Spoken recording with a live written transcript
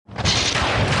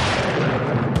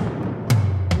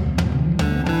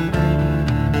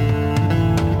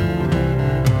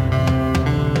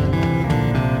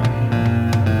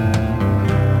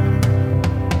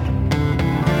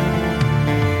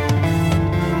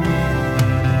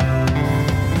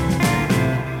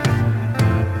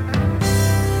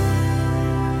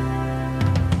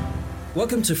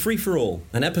Welcome to Free For All,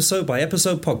 an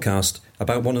episode-by-episode podcast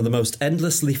about one of the most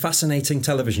endlessly fascinating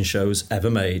television shows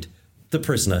ever made, The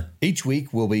Prisoner. Each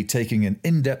week we'll be taking an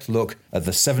in-depth look at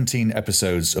the 17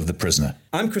 episodes of The Prisoner.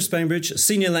 I'm Chris Bainbridge,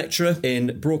 Senior Lecturer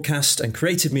in Broadcast and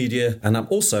Creative Media, and I'm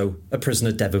also a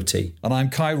Prisoner devotee. And I'm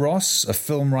Kai Ross, a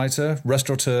film writer,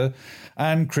 restaurateur,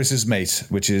 and Chris's mate,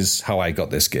 which is how I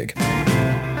got this gig.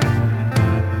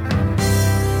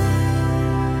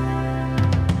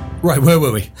 Right, where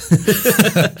were we?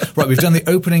 Right, we've done the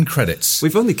opening credits.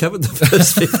 We've only covered the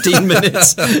first 15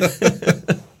 minutes.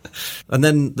 And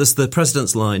then there's the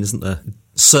President's line, isn't there?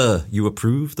 Sir, you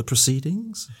approve the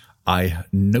proceedings? I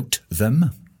note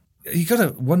them. You got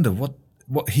to wonder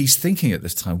what he's thinking at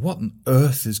this time. What on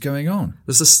earth is going on?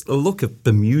 There's a look of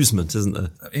bemusement, isn't there?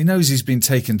 He knows he's been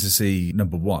taken to see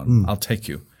number one. I'll take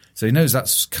you. So he knows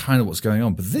that's kind of what's going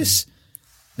on. But this...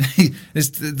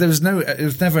 there was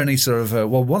never any sort of,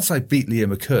 well, once I beat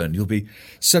Liam McKern, you'll be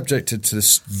subjected to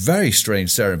this very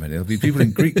strange ceremony. There'll be people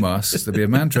in Greek masks. There'll be a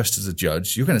man dressed as a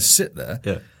judge. You're going to sit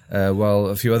there while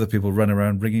a few other people run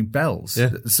around ringing bells.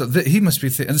 Yeah. So he must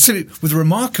be and with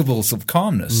remarkable sort of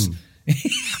calmness.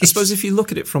 I suppose if you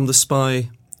look at it from the spy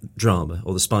drama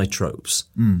or the spy tropes,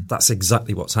 that's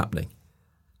exactly what's happening.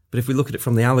 But if we look at it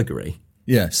from the allegory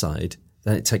side,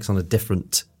 then it takes on a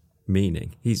different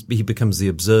meaning. He becomes the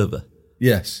observer.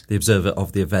 Yes. The observer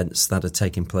of the events that are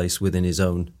taking place within his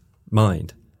own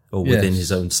mind or within his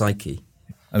own psyche.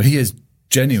 I mean, he is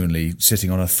genuinely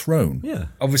sitting on a throne. Yeah.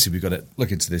 Obviously, we've got to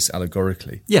look into this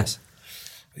allegorically. Yes.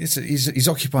 He's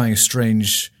occupying a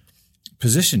strange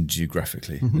position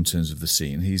geographically in terms of the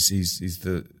scene. He's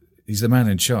the man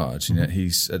in charge, and yet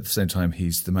he's at the same time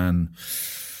he's the man.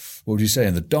 What would you say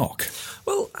in the dock?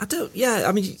 Well,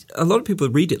 I mean, a lot of people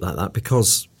read it like that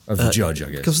because of the judge, I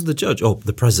guess. Because of the judge, or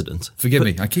the president. Forgive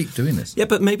me, I keep doing this. Yeah,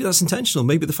 but maybe that's intentional.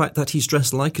 Maybe the fact that he's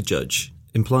dressed like a judge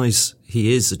implies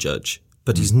he is a judge,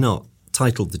 but he's not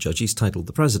titled the judge, he's titled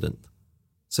the president.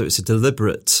 So it's a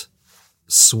deliberate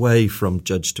sway from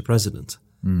judge to president.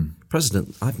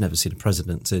 President, I've never seen a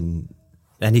president in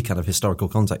any kind of historical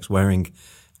context wearing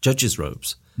judge's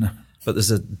robes. No. But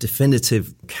there's a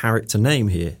definitive character name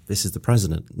here. This is the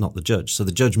president, not the judge. So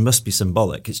the judge must be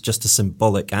symbolic. It's just a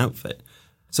symbolic outfit.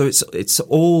 So it's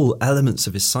all elements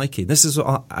of his psyche. This is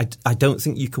what I don't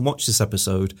think you can watch this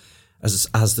episode as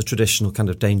the traditional kind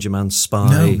of danger man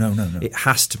spy. No. It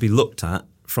has to be looked at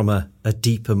from a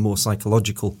deeper, more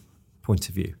psychological point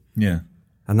of view. Yeah.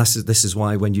 And this is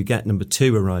why when you get number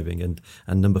 2 arriving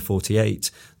and number 48,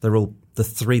 they're all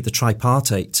the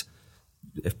tripartite.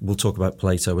 We'll talk about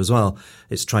Plato as well.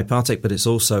 It's tripartite, but it's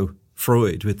also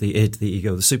Freud with the id, the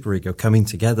ego, the superego coming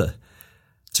together.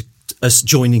 Us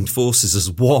joining forces as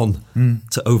one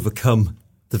to overcome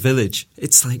the village.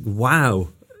 It's like, wow,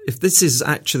 if this is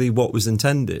actually what was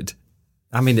intended,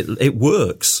 I mean, it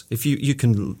works. If you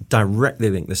can directly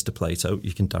link this to Plato,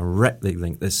 you can directly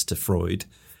link this to Freud.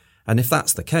 And if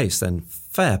that's the case, then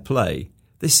fair play.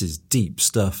 This is deep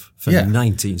stuff from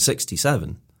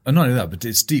 1967. And not only that, but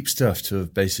it's deep stuff to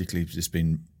have basically just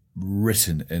been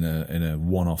written in a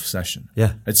one-off session.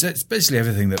 Yeah. It's basically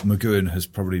everything that McGowan has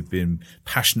probably been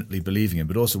passionately believing in,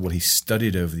 but also what he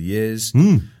studied over the years. I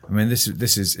mean,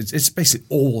 it's basically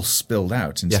all spilled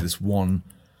out into this one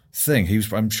thing.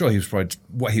 I'm sure he was probably,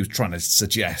 what he was trying to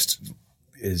suggest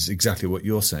is exactly what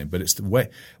you're saying, but it's the way,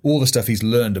 all the stuff he's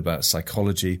learned about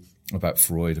psychology, about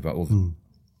Freud, about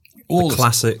all the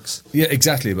classics. Yeah,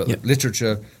 exactly. About the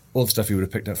literature, all the stuff he would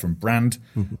have picked up from Brand.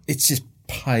 It's just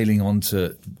piling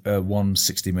onto one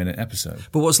 60-minute episode.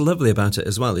 But what's lovely about it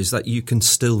as well is that you can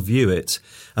still view it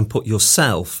and put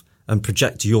yourself and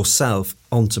project yourself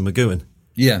onto McGowan.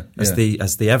 Yeah. As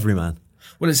the everyman.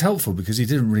 Well, it's helpful because he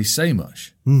didn't really say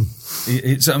much.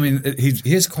 He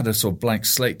is quite a sort of blank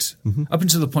slate up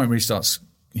until the point where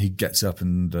he gets up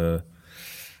and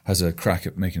has a crack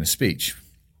at making a speech.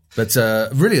 But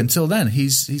really, until then,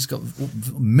 he's got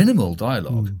minimal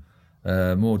dialogue,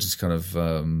 more just kind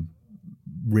of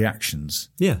reactions.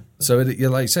 Yeah. So, like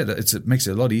you said, it makes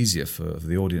it a lot easier for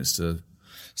the audience to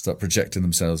start projecting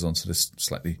themselves onto this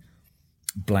slightly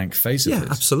blank face of his. Yeah,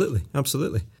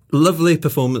 absolutely. Lovely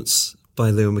performance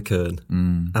by Leo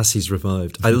McKern as he's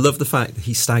revived. I love the fact that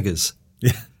he staggers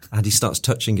and he starts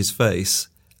touching his face.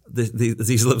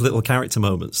 These little character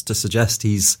moments to suggest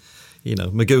he's...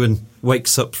 McGowan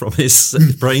wakes up from his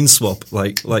brain swap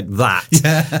like that.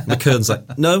 Yeah. McKern's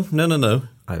like, no.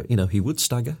 He would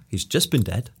stagger. He's just been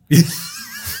dead.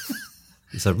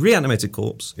 He's a reanimated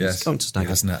corpse. Yes. He's going to stagger. He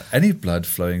hasn't had any blood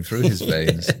flowing through his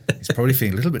veins. He's probably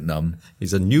feeling a little bit numb.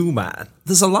 He's a new man.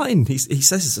 There's a line he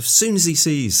says as soon as he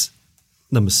sees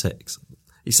number 6.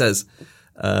 He says,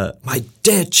 my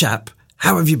dear chap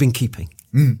how have you been keeping?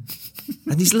 And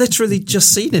he's literally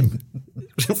just seen him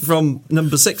from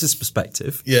number 6's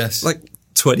perspective. Yes. Like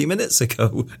 20 minutes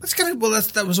ago. That's kind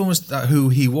of, that was almost who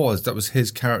he was. That was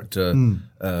his character,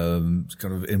 kind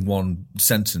of in one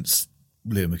sentence,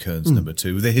 Leo McKern's number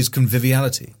 2, his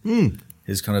conviviality.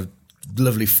 His kind of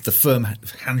lovely, the firm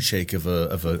handshake of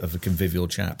a convivial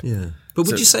chap. Yeah. But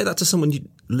would you say that to someone you'd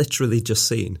literally just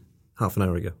seen half an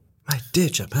hour ago? My dear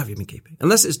chap, how have you been keeping?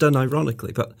 Unless it's done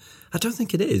ironically, but I don't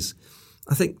think it is.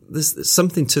 I think there's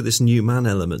something to this new man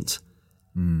element,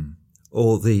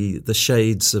 or the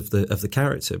shades of the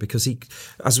character, because he,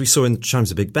 as we saw in Chimes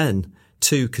of Big Ben,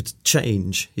 2 could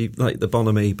change. He like the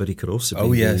bonhomie, but he could also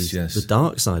be the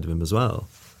dark side of him as well.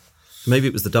 Maybe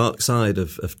it was the dark side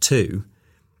of 2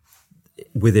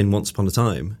 within Once Upon a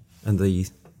Time, and the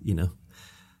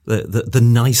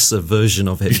nicer version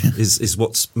of him is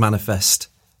what's manifest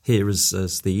here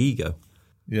as the ego.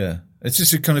 Yeah, it's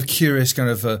just a kind of curious kind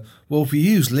of. Well, if we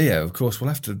use Leo, of course, you'll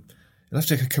have to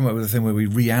come up with a thing where we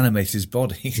reanimate his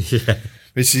body. Yeah,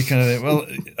 which you kind of think. Well,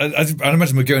 I'd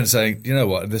imagine we're going and saying, you know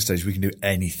what, at this stage we can do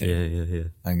anything. Yeah.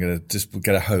 I'm gonna just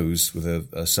get a hose with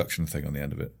a suction thing on the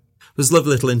end of it. There's a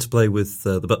lovely little interplay with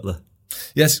the butler.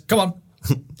 Yes, come on.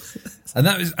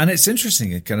 and it's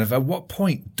interesting. Kind of, at what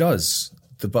point does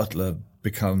the butler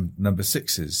become number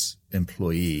 6's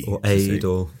employee or aide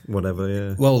or whatever?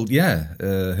 Yeah. Well, yeah,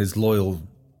 his loyal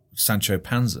Sancho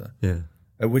Panza. Yeah.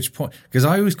 At which point, because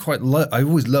I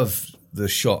always loved the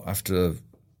shot after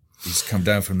he's come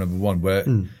down from number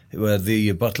 1, where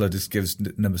the butler just gives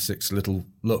number 6 a little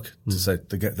look to say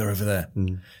they're over there.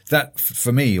 That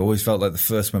for me always felt like the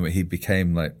first moment he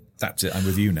became like, that's it, I'm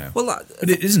with you now. Well, but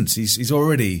it isn't. He's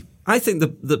already. I think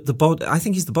the body. I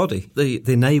think he's the body, the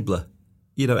enabler.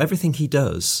 You know, everything he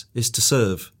does is to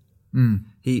serve.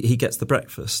 He gets the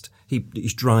breakfast. He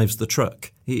drives the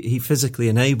truck. He physically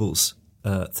enables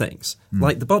things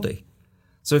like the body.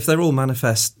 So if they're all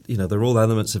manifest, they're all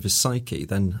elements of his psyche,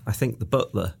 then I think the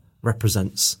butler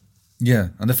represents. Yeah,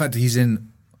 and the fact that he's in.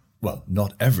 Well,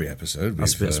 not every episode,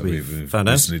 we've found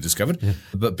out. Recently discovered. Yeah.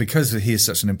 But because he is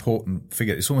such an important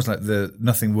figure, it's almost like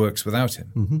nothing works without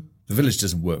him. Mm-hmm. The village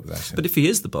doesn't work without him. But if he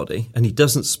is the body and he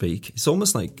doesn't speak, it's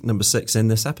almost like number 6 in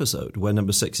this episode, where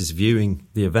number 6 is viewing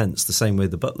the events the same way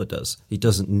the butler does. He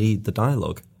doesn't need the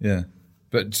dialogue. Yeah.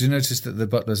 But do you notice that the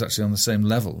butler's actually on the same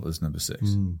level as number 6?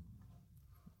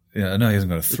 Yeah, I know he hasn't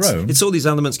got a throne. It's all these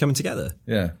elements coming together.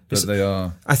 Yeah, but they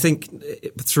are. I think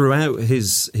throughout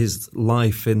his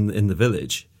life in the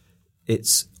village,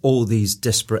 it's all these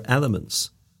disparate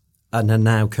elements and are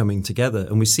now coming together.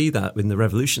 And we see that in the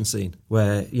revolution scene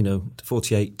where,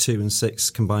 48, 2 and 6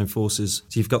 combine forces.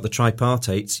 So you've got the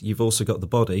tripartite, you've also got the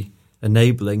body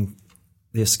enabling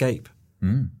the escape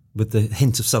with the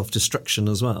hint of self-destruction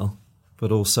as well,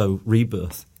 but also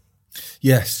rebirth.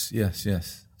 Yes.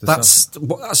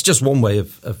 That's just one way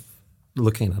of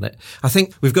looking at it. I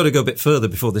think we've got to go a bit further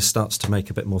before this starts to make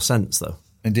a bit more sense, though.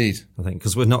 Indeed, I think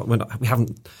because we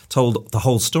haven't told the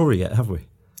whole story yet, have we?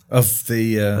 Of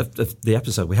the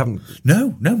episode, we haven't.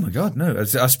 No, my God, no.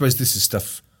 I suppose this is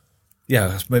stuff.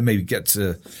 Yeah, maybe get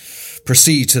to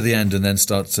proceed to the end and then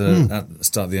start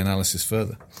the analysis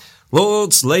further.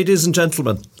 Lords, ladies, and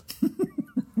gentlemen.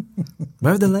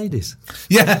 Where are the ladies?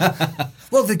 Yeah.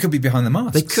 Well, they could be behind the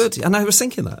masks. They could, and I was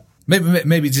thinking that.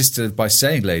 Maybe just by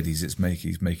saying ladies, he's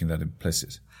making that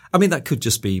implicit. I mean, that could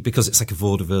just be because it's like a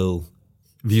vaudeville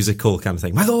musical kind of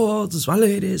thing. My lords, my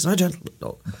ladies, my gentlemen,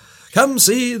 come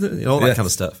see, all that kind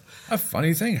of stuff. A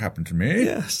funny thing happened to me.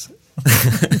 Yes.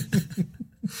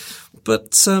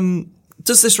 But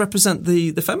does this represent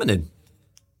the feminine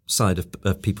side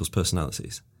of people's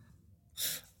personalities?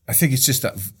 I think it's just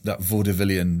that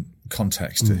vaudevillian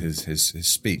context to his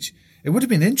speech. It would have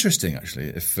been interesting, actually,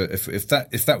 if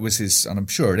that was his, and I'm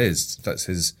sure it is. That's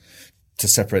his to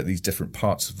separate these different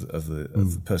parts of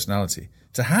the personality.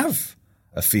 To have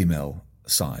a female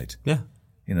side, yeah,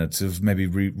 to have maybe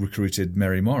recruited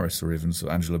Mary Morris or even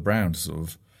sort of Angela Brown to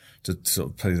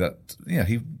play that. Yeah,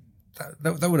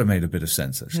 that would have made a bit of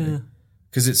sense actually,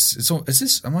 because is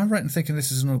this? Am I right in thinking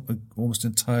this is an almost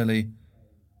entirely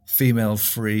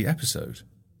female-free episode?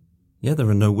 Yeah, there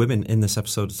are no women in this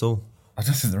episode at all. I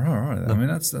don't think there are there? No. I mean,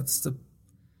 that's the.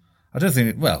 I don't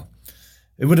think. Well,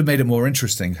 it would have made it more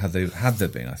interesting had there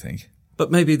been. I think,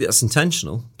 but maybe that's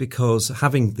intentional because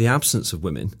having the absence of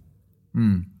women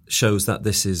shows that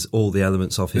this is all the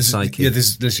elements of his psyche.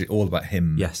 This is literally all about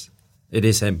him. Yes, it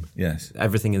is him. Yes,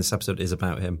 everything in this episode is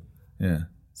about him. Yeah.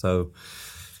 So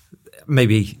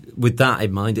maybe with that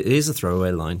in mind, it is a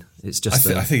throwaway line. It's just.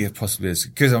 I think it possibly is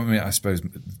because I suppose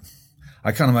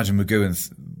I can't imagine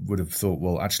McGowan would have thought,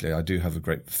 well, actually, I do have a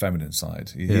great feminine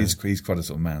side. He's quite a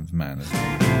sort of man's man. Isn't he?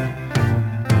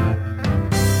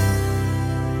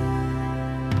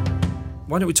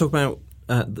 Why don't we talk about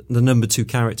the number 2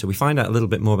 character? We find out a little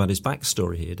bit more about his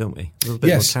backstory here, don't we? A little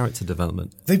bit more character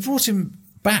development. They brought him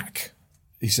back,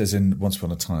 he says, in Once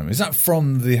Upon a Time. Is that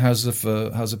from the House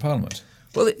of Parliament?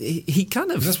 Well, he kind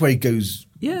of... That's where he goes...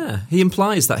 Yeah, he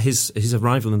implies that his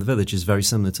arrival in the village is very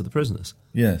similar to the prisoners.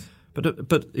 Yes.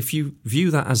 But if you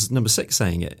view that as number 6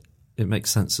 saying it, it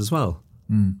makes sense as well.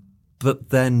 Mm. But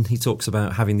then he talks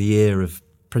about having the ear of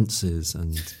princes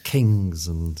and kings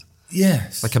and...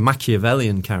 Yes. Like a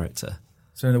Machiavellian character.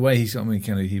 So in a way,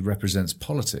 he represents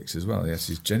politics as well. Yes,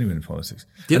 he's genuine in politics.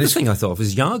 The other thing I thought of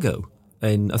is Iago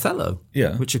in Othello,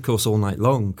 which, of course, All Night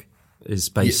Long is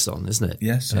based on, isn't it?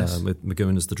 Yes. With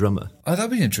McGowan as the drummer. Oh,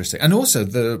 that'd be interesting. And also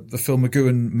the film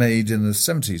McGowan made in the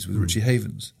 70s with Richie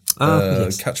Havens,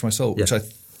 Catch My Soul, which I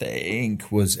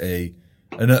think was a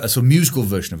sort of musical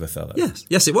version of Othello.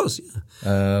 Yes, it was.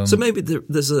 Yeah. So maybe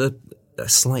there's a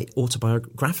slight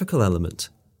autobiographical element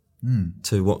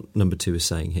to what number 2 is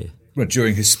saying here. Well,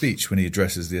 during his speech when he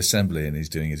addresses the assembly and he's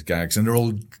doing his gags and they're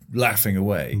all laughing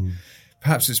away,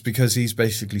 perhaps it's because he's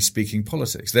basically speaking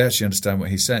politics. They actually understand what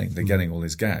he's saying. They're getting all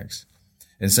his gags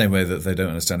in the same way that they don't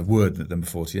understand a word that number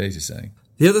 48 is saying.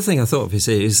 The other thing I thought of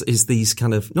is these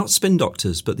kind of, not spin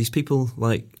doctors, but these people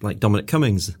like Dominic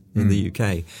Cummings in the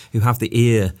UK who have the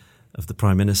ear of the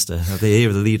Prime Minister, have the ear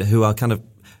of the leader, who are kind of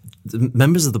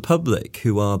members of the public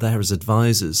who are there as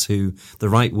advisors, who the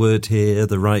right word here,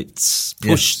 the right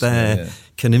push there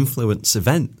can influence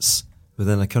events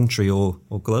within a country or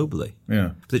globally.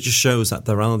 Yeah. But it just shows that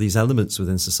there are these elements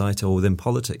within society or within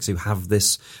politics who have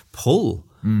this pull.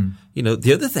 You know,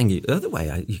 the other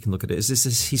way you can look at it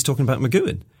is he's talking about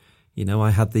McGowan. You know, I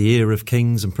had the ear of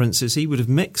kings and princes. He would have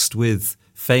mixed with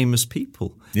famous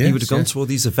people. Yes, he would have gone to all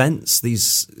these events,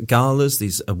 these galas,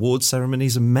 these award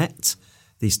ceremonies and met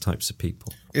these types of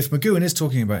people. If McGowan is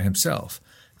talking about himself,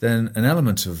 then an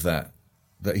element of that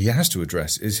he has to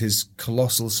address is his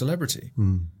colossal celebrity.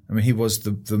 I mean, he was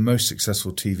the most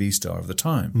successful TV star of the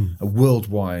time, a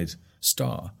worldwide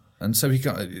star. And so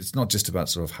it's not just about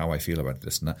sort of how I feel about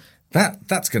this and that.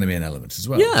 That's going to be an element as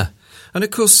well. Yeah. And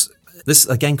of course, this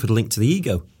again could link to the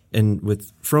ego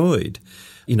with Freud.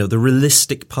 You know, the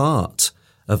realistic part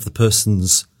of the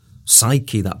person's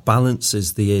psyche that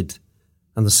balances the id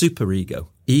and the superego.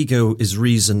 Ego is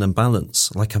reason and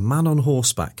balance, like a man on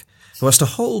horseback who has to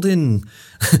hold in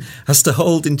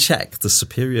check the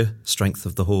superior strength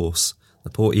of the horse. The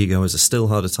poor ego has a still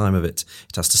harder time of it.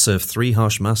 It has to serve 3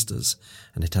 harsh masters,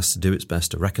 and it has to do its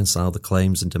best to reconcile the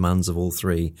claims and demands of all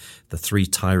 3. The 3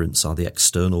 tyrants are the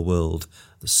external world,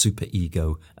 the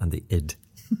superego, and the id.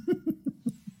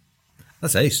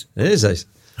 That's ace. It is ace.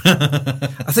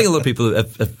 I think a lot of people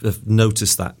have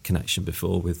noticed that connection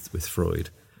before with Freud.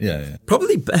 Yeah.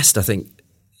 Probably best, I think,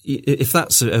 if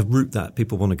that's a route that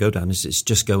people want to go down, is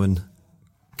just go and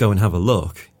have a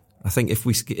look. I think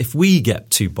if we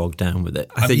get too bogged down with it,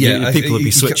 I think people would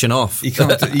be switching off. You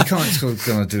can't sort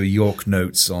of do a York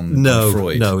Notes on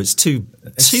Freud. No, it's too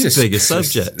big a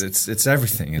subject. It's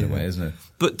everything in a way, isn't it?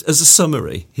 But as a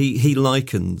summary, he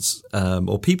likens,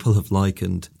 or people have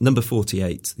likened, number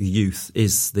 48, the youth,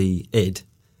 is the id.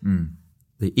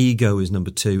 The ego is number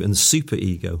 2, and the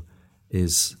superego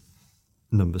is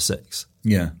number 6.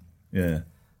 Yeah.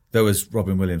 Though, as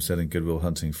Robin Williams said in Good Will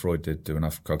Hunting, Freud did do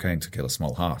enough cocaine to kill a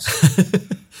small horse.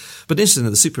 But interesting that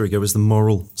the superego is the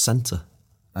moral centre.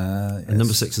 Yes. And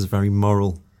number 6 is a very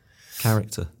moral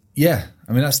character. Yeah.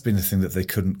 I mean, that's been the thing that they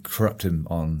couldn't corrupt him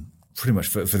on pretty much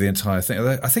for the entire thing.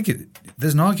 I think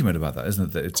there's an argument about that, isn't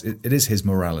it? That it is his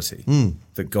morality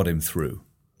that got him through,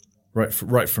 right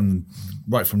from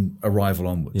arrival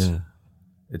onwards. Yeah.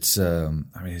 It's, I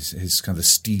mean, his kind of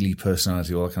steely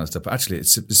personality, all that kind of stuff. But actually,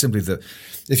 it's simply that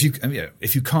if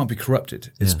you can't be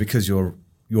corrupted, it's because you're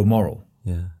moral.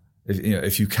 Yeah.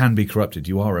 If you can be corrupted,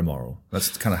 you are immoral.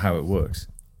 That's kind of how it works.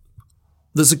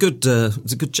 There's a good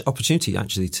opportunity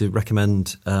actually to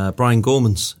recommend Brian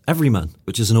Gorman's Everyman,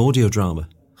 which is an audio drama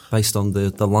based on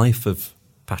the life of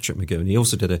Patrick McGowan. He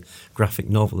also did a graphic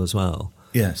novel as well.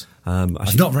 Yes,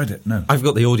 I've not read it. No, I've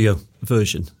got the audio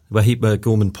version where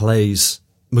Gorman plays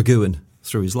McGowan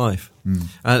through his life,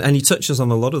 and he touches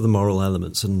on a lot of the moral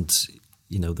elements and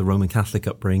the Roman Catholic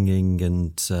upbringing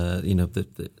and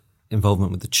the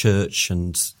involvement with the church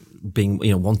and being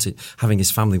having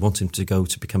his family want him to go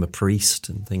to become a priest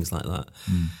and things like that.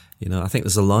 I think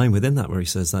there's a line within that where he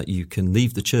says that you can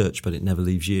leave the church but it never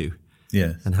leaves you.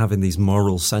 Yeah, and having these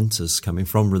moral centres coming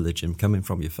from religion, coming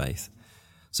from your faith.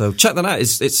 So check that out.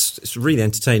 It's a really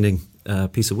entertaining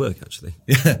piece of work, actually.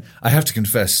 Yeah, I have to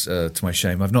confess, to my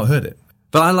shame, I've not heard it.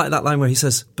 But I like that line where he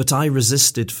says, "But I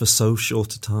resisted for so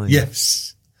short a time."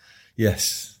 Yes,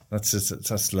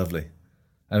 that's lovely.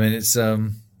 I mean, it's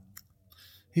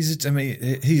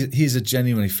he's a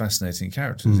genuinely fascinating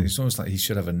character. It's almost like he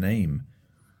should have a name.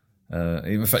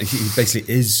 In fact, he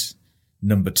basically is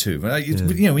number 2.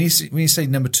 You know, when you say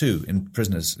number 2 in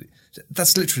Prisoners,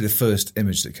 that's literally the first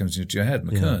image that comes into your head,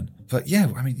 McKern. Yeah. But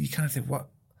yeah, I mean, you kind of think, what?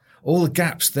 All the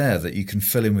gaps there that you can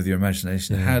fill in with your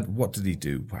imagination. What did he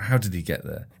do? How did he get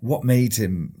there? What made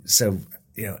him so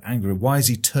angry? Why is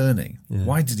he turning? Yeah.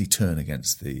 Why did he turn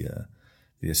against the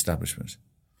establishment?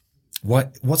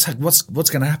 What's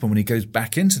going to happen when he goes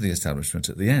back into the establishment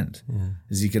at the end? Yeah.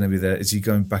 Is he going to be there? Is he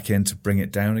going back in to bring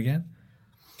it down again?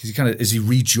 Is he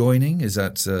rejoining? Is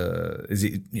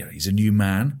he he's a new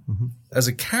man as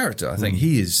a character? I think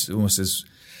he's almost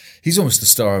the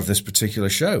star of this particular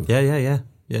show.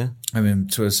 Yeah. I mean,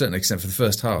 to a certain extent, for the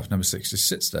first half, number 6 just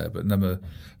sits there, but number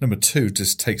 2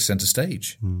 just takes centre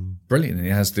stage. Brilliant, and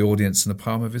he has the audience in the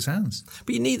palm of his hands.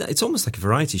 But you need that. It's almost like a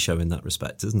variety show in that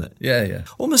respect, isn't it? Yeah.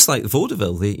 Almost like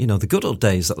vaudeville, the good old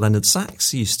days that Leonard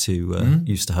Sachs used to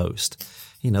host.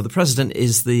 The president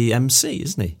is the MC,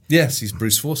 isn't he? Yes, he's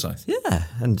Bruce Forsyth. Yeah,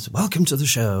 and welcome to the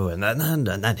show, and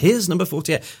then here's number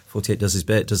 48. 48 does his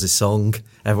bit, does his song,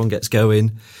 everyone gets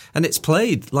going, and it's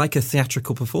played like a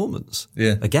theatrical performance.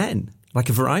 Yeah. Again, like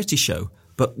a variety show,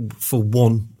 but for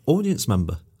one audience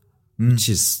member, which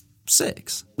is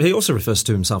 6. He also refers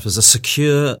to himself as a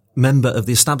secure member of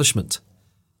the establishment.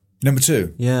 Number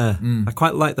 2. Yeah. I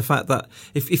quite like the fact that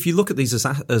if you look at these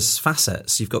as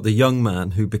facets, you've got the young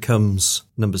man who becomes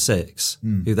number 6,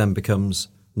 who then becomes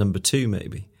number 2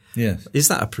 maybe. Yeah. Is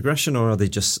that a progression or are they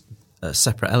just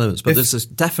separate elements? But there's a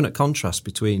definite contrast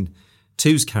between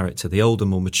 2's character, the older,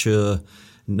 more mature,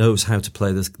 knows how to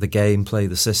play the game, play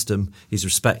the system. He's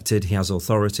respected, he has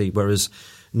authority, whereas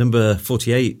number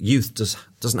 48, Youth,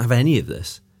 doesn't have any of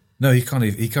this. No, he can't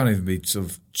even be sort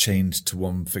of chained to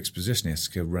one fixed position. He has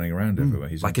to go running around everywhere.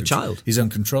 He's like a child. He's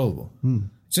uncontrollable.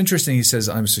 It's interesting. He says,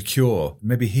 "I'm secure."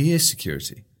 Maybe he is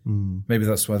security. Maybe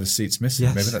that's why the seat's missing.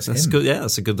 Yes, maybe that's him. Good. Yeah,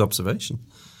 that's a good observation.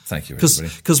 Thank you, everybody.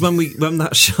 Because when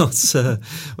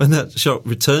that shot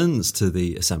returns to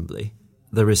the assembly,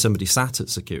 there is somebody sat at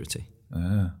security.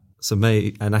 So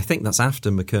and I think that's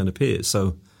after McKern appears.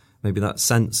 So maybe that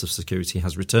sense of security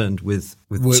has returned with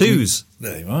 2's.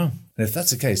 There you are. And if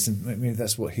that's the case, then maybe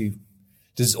that's what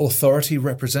does authority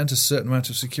represent a certain amount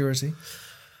of security?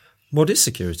 What is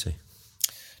security?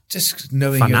 Just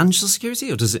knowing financial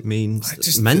security, or does it mean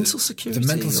mental security? The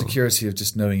mental security of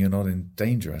just knowing you're not in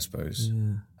danger, I suppose.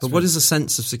 Yeah. But what is a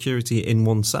sense of security in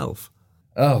oneself?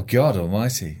 Oh, God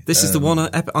almighty. This is the one,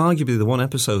 arguably the one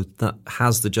episode that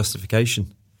has the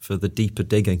justification for the deeper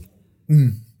digging.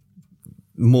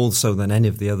 More so than any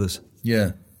of the others.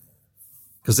 Yeah.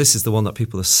 Because this is the one that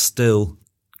people are still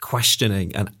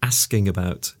questioning and asking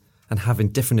about and having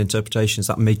different interpretations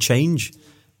that may change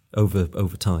over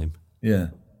time. Yeah.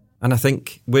 And I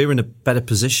think we're in a better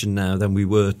position now than we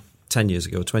were 10 years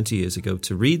ago, 20 years ago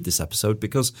to read this episode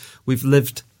because we've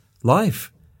lived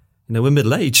life. We're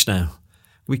middle-aged now.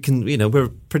 We can, we're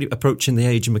pretty approaching the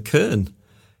age of McKern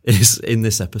is in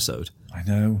this episode. I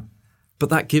know. But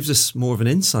that gives us more of an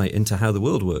insight into how the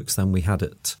world works than we had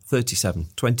at 37,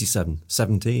 27,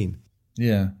 17.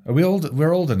 Yeah. Are we older?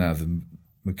 We're older now than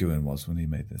McGowan was when he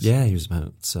made this. Yeah, he was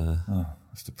about...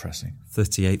 that's depressing.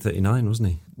 38, 39, wasn't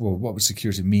he? Well, what would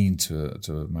security mean to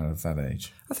a man of that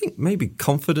age? I think maybe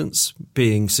confidence,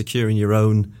 being secure in your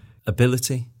own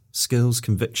ability, skills,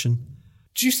 conviction.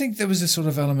 Do you think there was a sort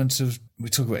of element of, we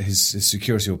talk about his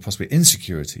security or possibly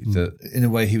insecurity, that in a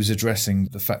way he was addressing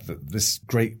the fact that this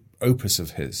great opus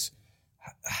of his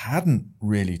hadn't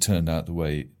really turned out the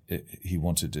way he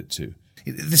wanted it to?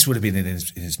 This would have been in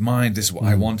his mind. This is what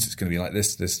I want. It's going to be like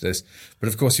this. But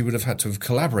of course, he would have had to have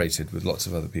collaborated with lots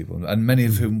of other people, and many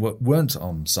of whom weren't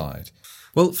on side.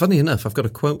 Well, funny enough, I've got a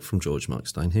quote from George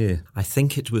Markstein here. I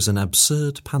think it was an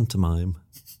absurd pantomime.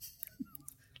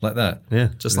 Like that? Yeah,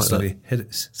 just like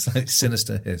that. Slightly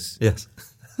sinister hiss. Yes.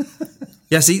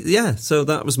 Yes, so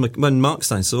that was when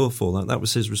Markstein saw Fallout, that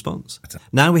was his response.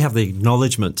 Now we have the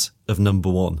acknowledgement of number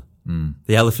 1,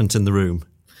 the elephant in the room.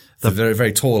 The very,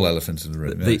 very tall elephant in the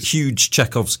room. The huge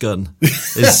Chekhov's gun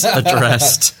is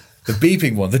addressed. The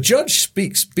beeping one. The judge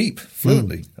speaks beep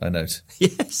fluently, I note.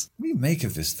 Yes. What do you make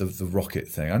of this, the rocket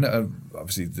thing? I know,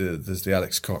 obviously, there's the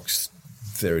Alex Cox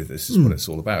theory. This is what it's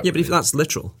all about. Yeah, but if that's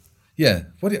literal. Yeah.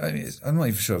 I'm not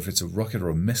even sure if it's a rocket or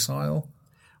a missile.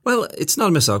 Well, it's not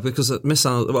a missile because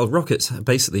rockets are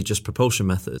basically just propulsion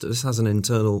method. This has an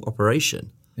internal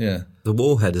operation. Yeah. The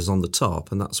warhead is on the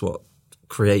top, and that's what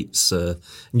creates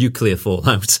nuclear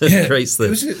fallout. Creates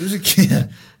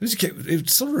the. It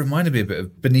sort of reminded me a bit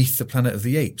of Beneath the Planet of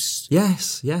the Apes.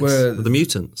 Yes. Where the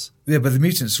mutants. Yeah, but the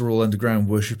mutants are all underground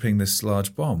worshipping this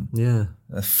large bomb. Yeah.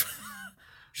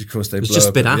 Which of course they blow up. It's just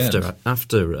a bit after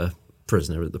the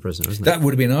prisoner, isn't it? That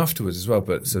would have been afterwards as well,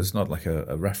 but so it's not like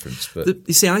a reference. But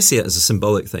you see, I see it as a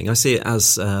symbolic thing. I see it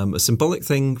as a symbolic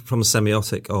thing from a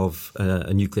semiotic of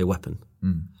a nuclear weapon.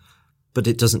 But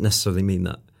it doesn't necessarily mean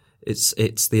that.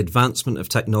 It's the advancement of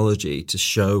technology to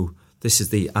show this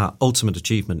is our ultimate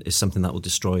achievement is something that will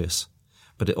destroy us.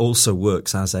 But it also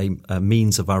works as a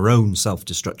means of our own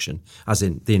self-destruction, as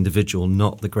in the individual,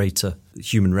 not the greater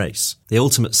human race. The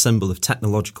ultimate symbol of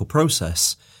technological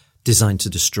process designed to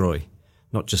destroy,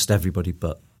 not just everybody,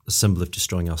 but a symbol of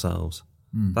destroying ourselves.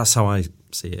 That's how I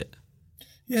see it.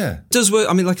 Yeah. It does work.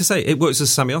 I mean, like I say, it works as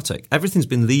semiotic. Everything's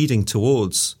been leading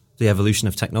towards the evolution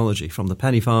of technology from the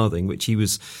penny farthing, which he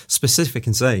was specific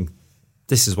in saying,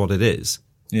 this is what it is.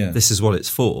 Yeah. This is what it's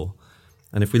for.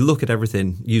 And if we look at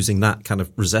everything using that kind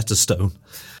of Rosetta Stone,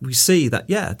 we see that,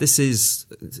 this is,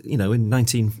 in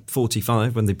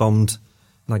 1945 when they bombed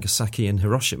Nagasaki and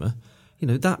Hiroshima,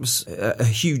 that was a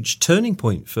huge turning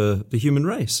point for the human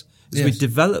race. As we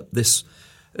developed this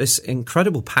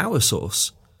incredible power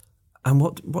source. And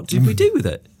what did we do with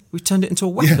it? We turned it into a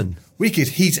weapon. Yeah. We could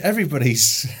heat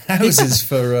everybody's houses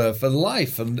for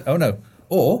life, and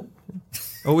or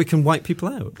we can wipe people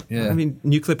out. Yeah. I mean,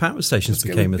 nuclear power stations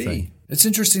became a thing. It's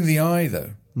interesting, the eye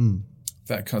though,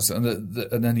 that concept,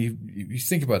 and then you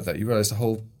think about that, you realise the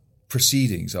whole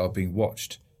proceedings are being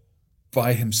watched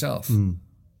by himself.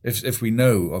 If we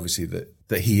know obviously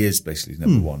that he is basically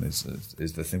number one is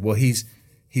the thing. Well, he's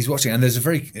watching, and there's a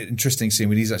very interesting scene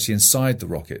when he's actually inside the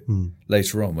rocket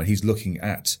later on, when he's looking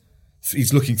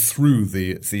through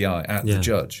the eye at the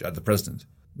judge, at the president,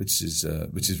 which is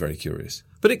very curious.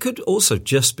 But it could also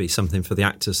just be something for the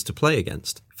actors to play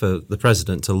against, for the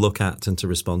president to look at and to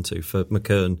respond to, for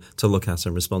McKern to look at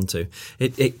and respond to.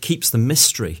 It keeps the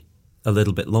mystery a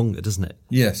little bit longer, doesn't it?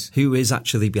 Yes. Who is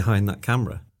actually behind that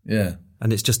camera? Yeah.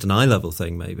 And it's just an eye-level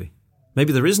thing, maybe.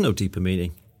 Maybe there is no deeper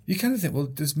meaning. You kind of think,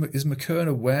 well, is McKern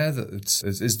aware that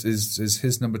is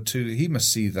his number two? He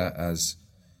must see that as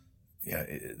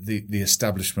the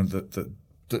establishment that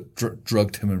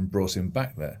drugged him and brought him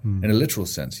back there. In a literal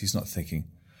sense, he's not thinking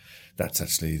that's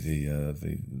actually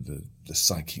the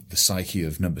psyche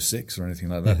of number 6 or anything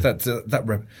like that.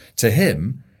 Yeah. To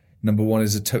him, number 1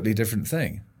 is a totally different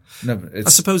thing. No, I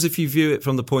suppose if you view it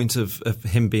from the point of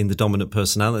him being the dominant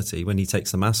personality, when he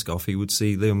takes the mask off, he would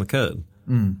see Leo McKern.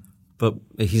 But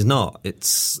he's not.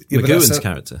 It's McGowan's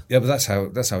character. Yeah, but that's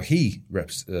how he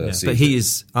sees but he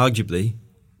is arguably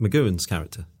McGowan's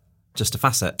character, just a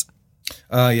facet.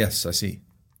 Yes, I see.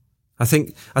 I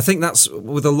think that's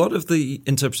with a lot of the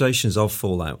interpretations of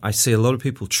Fallout. I see a lot of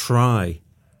people try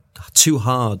too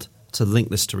hard to link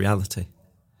this to reality,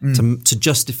 to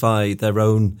justify their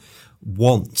own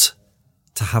want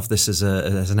to have this as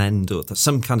an end, or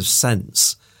some kind of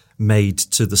sense made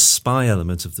to the spy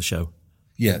element of the show.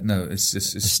 Yeah, no, it's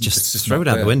just throw it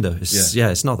out the window.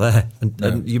 It's not there,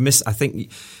 and you miss. I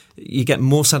think you get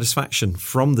more satisfaction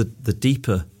from the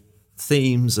deeper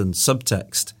themes and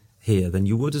subtext here than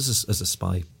you would as a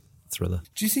spy thriller.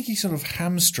 Do you think he sort of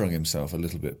hamstrung himself a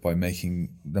little bit by making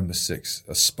number 6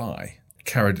 a spy?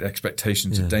 Carried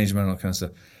expectations of danger man and all kind of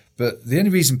stuff. But the only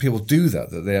reason people do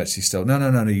that they actually still no.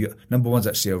 Number 1's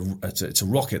actually it's a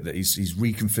rocket that he's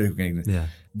reconfiguring. Yeah.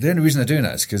 The only reason they're doing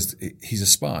that is because he's a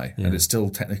spy, and it's still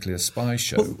technically a spy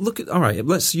show. Well, all right,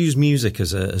 let's use music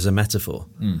as a metaphor.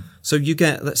 So you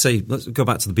get, let's go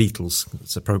back to the Beatles.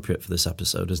 It's appropriate for this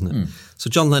episode, isn't it? So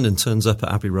John Lennon turns up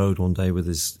at Abbey Road one day with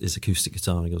his acoustic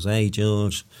guitar and he goes, "Hey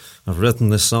George, I've written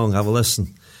this song, have a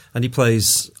listen." And he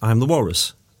plays "I'm the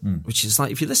Walrus," which is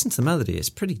like, if you listen to the melody, it's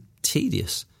pretty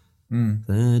tedious. It's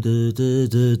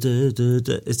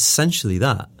essentially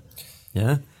that,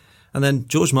 yeah. And then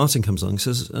George Martin comes along and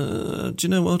says, "Do you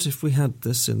know what? If we had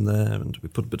this in there and we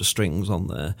put a bit of strings on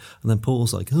there," and then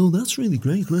Paul's like, "Oh, that's really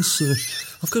great. Let's.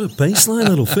 I've got a bass line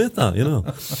that'll fit that, you know."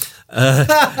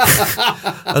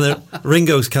 And then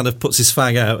Ringo kind of puts his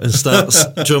fag out and starts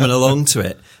drumming along to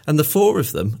it, and the 4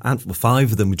 of them, and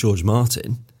 5 of them with George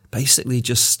Martin, basically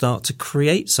just start to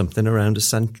create something around a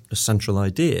central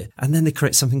idea. And then they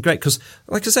create something great. Because,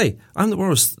 like I say, I'm the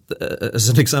Walrus, as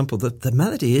an example, the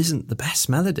melody isn't the best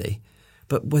melody,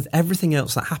 but with everything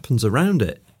else that happens around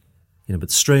it,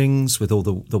 with strings, with all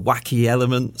the wacky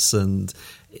elements, and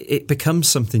it becomes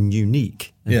something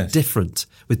unique and different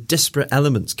with disparate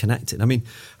elements connected. I mean,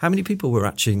 how many people were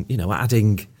actually,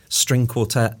 adding string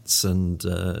quartets and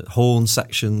horn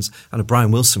sections? I know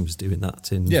Brian Wilson was doing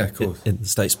that in the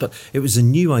States, but it was a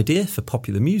new idea for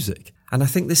popular music. And I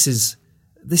think this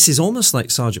is almost like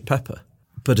Sgt. Pepper,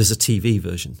 but as a TV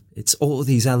version. It's all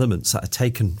these elements that are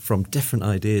taken from different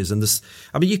ideas. And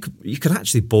you could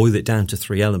actually boil it down to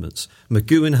 3 elements.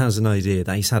 McGowan has an idea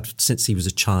that he's had since he was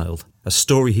a child, a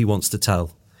story he wants to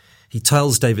tell. He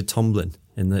tells David Tomblin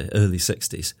in the early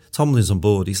 60s. Tomlin's on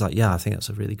board. He's like, yeah, I think that's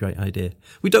a really great idea.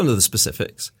 We don't know the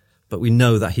specifics, but we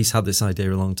know that he's had this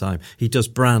idea a long time. He does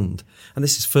Brand, and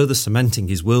this is further cementing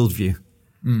his worldview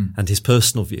and his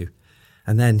personal view.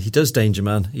 And then he does Danger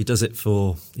Man. He does it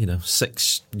for,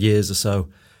 6 years or so,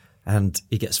 and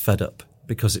he gets fed up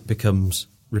because it becomes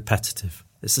repetitive.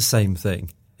 It's the same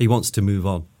thing. He wants to move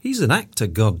on. He's an actor,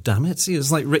 God damn it. He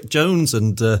was like Rick Jones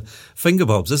and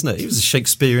Fingerbobs, isn't it? He was a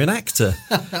Shakespearean actor.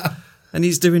 And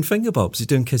he's doing Fingerbobs. He's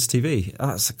doing kids' TV. Oh,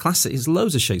 that's a classic. There's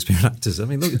loads of Shakespearean actors. I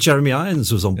mean, look, Jeremy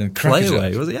Irons was on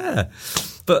Playaway. Was it? Yeah.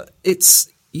 But it's,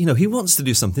 he wants to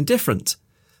do something different.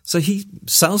 So he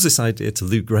sells this idea to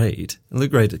Lou Grade. And Lou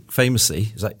Grade famously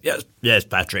is like, yes,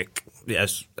 Patrick.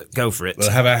 Yes, go for it.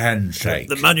 We'll have a handshake.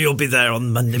 The money will be there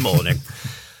on Monday morning.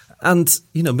 And,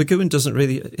 McGowan doesn't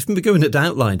really... If McGowan had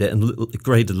outlined it and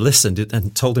Grade had listened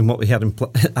and told him what we had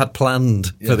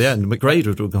planned for the end, McGrade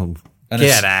would have gone,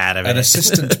 get out of it. An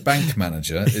assistant bank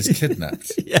manager is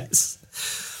kidnapped. Yes.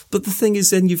 But the thing is,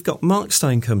 then you've got Mark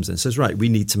Stein comes in and says, right, we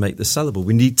need to make this sellable.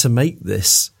 We need to make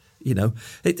this...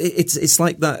 it's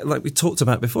like that, like we talked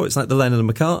about before. It's like the Lennon and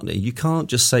McCartney. You can't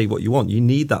just say what you want. You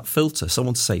need that filter.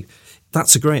 Someone to say,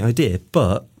 that's a great idea,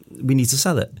 but we need to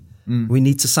sell it. We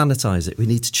need to sanitize it. We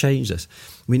need to change this.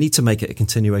 We need to make it a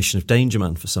continuation of Danger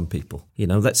Man for some people.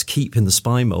 Let's keep in the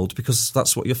spy mold because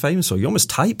that's what you're famous for. You're almost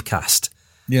typecast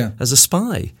as a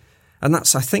spy. And I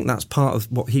think that's part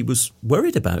of what he was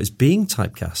worried about, is being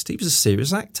typecast. He was a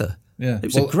serious actor. Yeah. He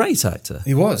was a great actor.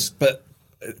 He was, but...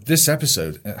 This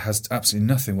episode has absolutely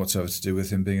nothing whatsoever to do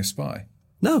with him being a spy.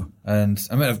 No. And,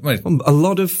 I mean... a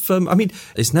lot of...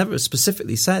 it's never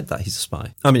specifically said that he's a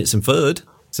spy. I mean, it's inferred.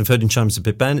 It's inferred in Chimes of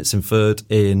Big Ben. It's inferred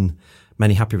in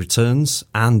Many Happy Returns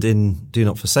and in Do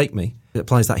Not Forsake Me. It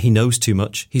implies that he knows too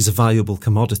much. He's a valuable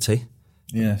commodity.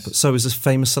 Yes. But so is a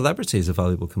famous celebrity is a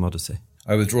valuable commodity.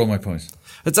 I withdraw my point.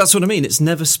 But that's what I mean. It's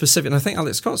never specific. And I think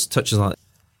Alex Scott touches on it.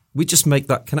 We just make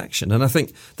that connection. And I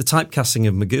think the typecasting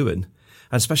of McGowan...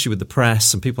 And especially with the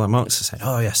press and people like Marx are saying,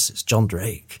 oh, yes, it's John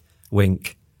Drake,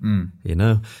 wink,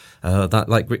 that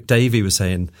like Rick Davey was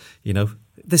saying,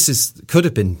 this could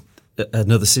have been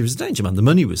another series of Danger Man. The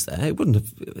money was there. It wouldn't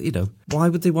have, why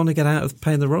would they want to get out of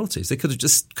paying the royalties? They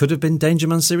could have been Danger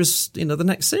Man series, the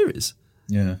next series.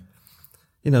 Yeah.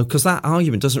 Because that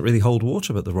argument doesn't really hold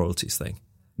water about the royalties thing.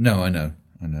 No, I know.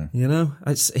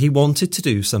 He wanted to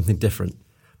do something different.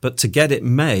 But to get it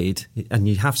made, and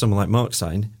you have someone like Mark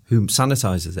Stein who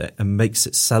sanitizes it and makes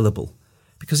it sellable,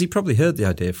 because he probably heard the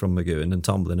idea from McGowan and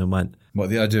Tomblin and went,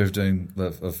 "What, the idea of doing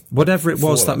of whatever it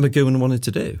was that McGowan wanted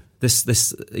to do?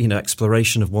 This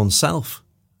exploration of oneself,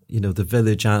 the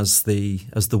village as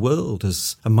the world,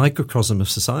 as a microcosm of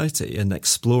society, and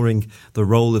exploring the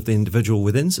role of the individual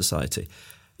within society."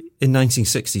 In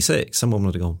 1966, someone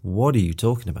would have gone, "What are you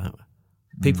talking about?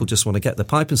 People just want to get their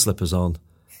pipe and slippers on,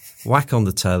 whack on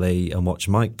the telly and watch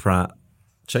Mike Pratt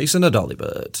chasing a dolly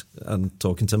bird and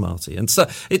talking to Marty." And so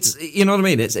it's, you know what I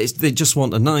mean? It's they just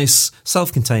want a nice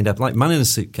self-contained app like Man in a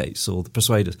Suitcase or The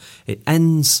Persuaders. It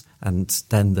ends and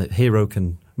then the hero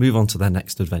can move on to their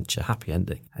next adventure, happy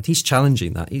ending. And he's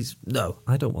challenging that. No,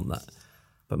 I don't want that.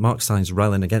 But Mark Stein's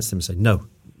railing against him and saying, no,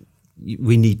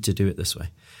 we need to do it this way.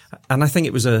 And I think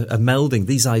it was a melding,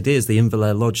 these ideas, the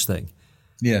Inverlair Lodge thing.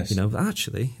 Yes.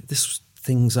 Actually,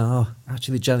 things are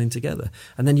actually gelling together.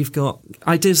 And then you've got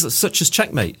ideas such as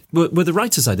Checkmate, were the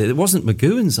writer's idea. It wasn't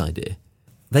McGowan's idea.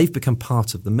 They've become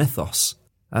part of the mythos.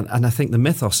 And I think the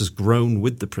mythos has grown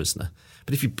with The Prisoner.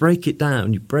 But if you break it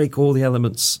down, you break all the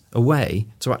elements away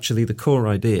to actually the core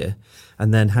idea,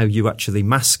 and then how you actually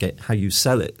mask it, how you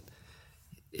sell it,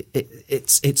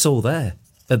 it's all there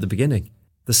at the beginning.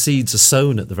 The seeds are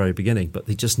sown at the very beginning, but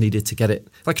they just needed to get it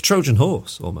like a Trojan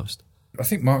horse almost. I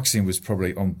think Marxian was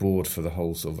probably on board for the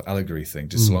whole sort of allegory thing,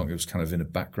 just so long as it was kind of in a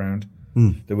background.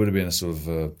 There would have been a sort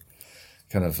of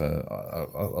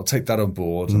I'll take that on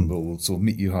board and we'll sort of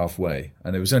meet you halfway.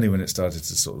 And it was only when it started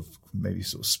to sort of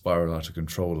spiral out of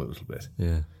control a little bit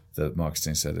that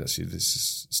Marxian said, actually,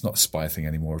 it's not a spy thing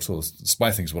anymore at all. The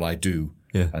spy thing is what I do,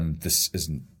 and this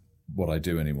isn't what I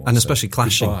do anymore. And So, especially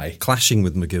goodbye. clashing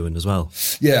with McGowan as well.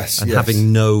 Yes. And yes.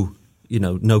 having no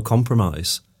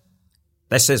compromise.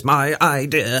 This is my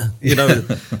idea,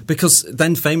 because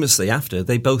then famously after,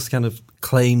 they both kind of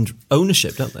claimed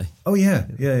ownership, don't they? Oh, yeah.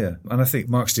 And I think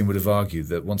Markstein would have argued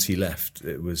that once he left,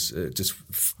 it just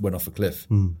went off a cliff.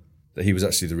 That he was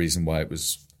actually the reason why it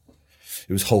was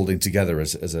holding together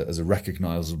as a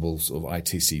recognisable sort of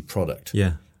ITC product.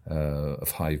 Yeah.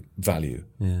 Of high value.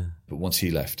 Yeah. But once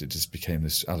he left, it just became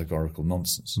this allegorical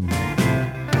nonsense.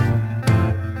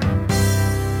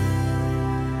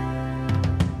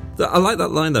 I like that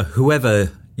line though.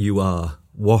 Whoever you are,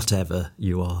 whatever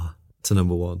you are, to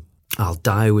number one. I'll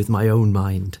die with my own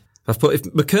mind. I've put, if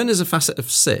McKern is a facet of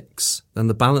 6, then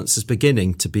the balance is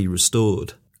beginning to be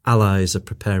restored. Allies are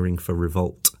preparing for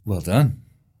revolt. Well done.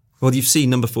 Well, you've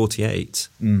seen number 48,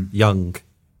 young,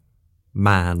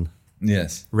 man,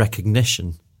 Yes.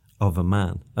 recognition of a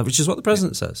man, which is what the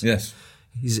president says. Yes.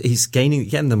 He's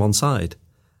getting them on side.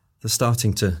 They're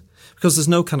starting to, because there's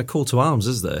no kind of call to arms,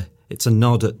 is there? It's a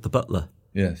nod at the butler.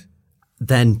 Yes.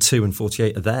 Then 2 and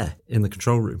 48 are there in the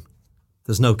control room.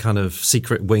 There's no kind of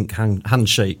secret wink,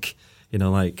 handshake,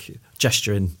 like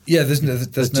gesturing. Yeah, there's no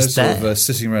just sort there. of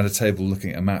sitting around a table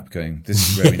looking at a map going, this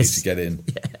is where we need to get in.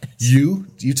 You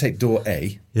take door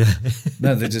A. Yeah.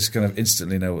 No, they just kind of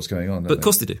instantly know what's going on. But of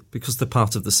course they do, because they're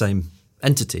part of the same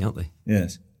entity, aren't they?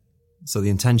 Yes. So the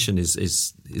intention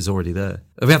is already there.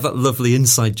 We have that lovely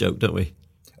inside joke, don't we?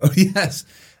 Oh, yes.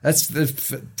 That's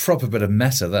the proper bit of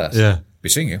meta, that. Yeah. Be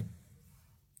seeing you.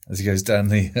 As he goes down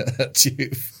the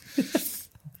tube.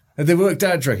 And they worked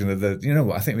out, do you reckon, that you know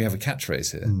what, I think we have a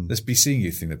catchphrase here. This be seeing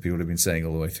you thing that people have been saying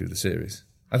all the way through the series.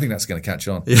 I think that's going to catch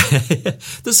on. Yeah.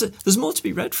 There's more to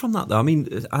be read from that, though. I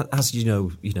mean, as you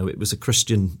know, it was a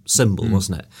Christian symbol,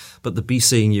 wasn't it? But the "be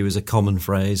seeing you" is a common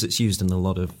phrase. It's used in a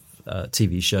lot of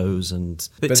TV shows, and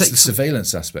But it's the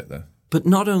surveillance aspect, though. But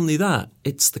not only that,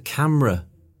 it's the camera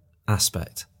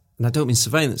aspect. And I don't mean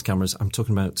surveillance cameras. I'm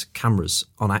talking about cameras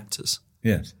on actors.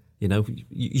 Yes.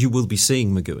 You will be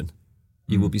seeing McGowan.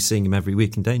 You will be seeing him every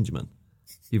week in Dangerman.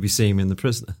 You'll be seeing him in The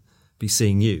Prisoner. Be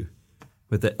seeing you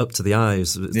with it up to the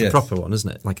eyes. It's the proper one, isn't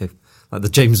it? Like the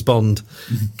James Bond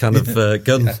kind of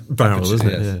gun barrel, isn't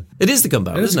it? Yes. Yeah. It is the gun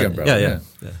barrel, It is isn't a it? gun barrel,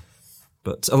 Yeah.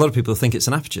 But a lot of people think it's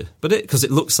an aperture, because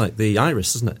it looks like the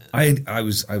iris, doesn't it? I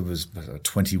was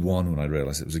 21 when I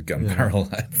realised it was a gun barrel.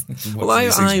 Well, I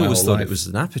always thought it was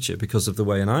an aperture because of the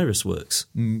way an iris works,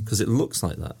 because it looks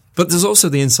like that. But there's also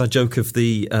the inside joke of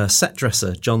the set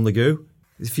dresser, John Legoo.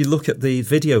 If you look at the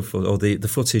video or the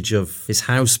footage of his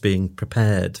house being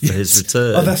prepared for his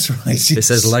return. Oh, that's right. Yes. It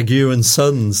says Legoo and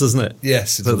Sons, doesn't it?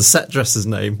 Yes. So the set dresser's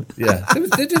name. Yeah.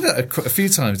 They did that a few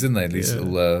times, didn't they? These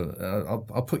little,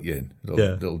 I'll put you in.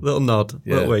 Little nod,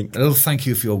 little wink. A little thank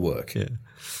you for your work. Yeah.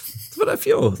 But if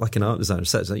you're like an art designer,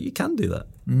 set designer, you can do that.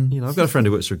 I've got a friend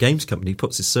who works for a games company. He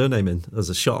puts his surname in as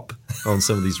a shop on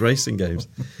some of these racing games.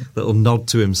 Little nod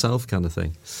to himself kind of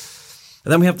thing.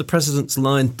 And then we have the president's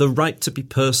line, the right to be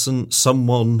person,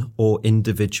 someone or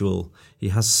individual. He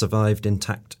has survived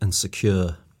intact and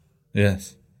secure.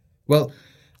 Yes. Well,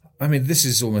 I mean, this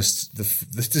is almost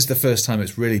this is the first time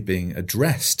it's really being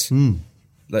addressed.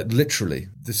 Like literally,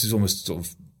 this is almost sort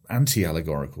of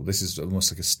anti-allegorical. This is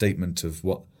almost like a statement of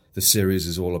what the series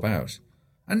is all about.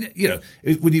 And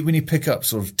when you pick up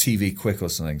sort of TV Quick or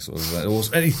something, sort of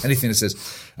or anything that says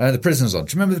the prisoner's on.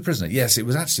 Do you remember The Prisoner? Yes, it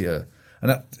was actually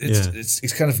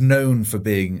it's kind of known for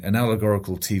being an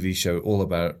allegorical TV show all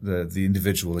about the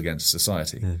individual against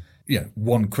society. Yeah,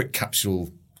 one quick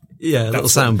capsule. Yeah, a little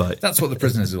soundbite. That's what The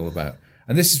Prisoner is all about.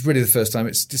 And this is really the first time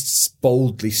it's just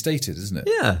boldly stated, isn't it?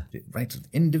 Yeah. Right,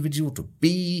 individual to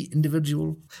be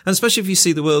individual. And especially if you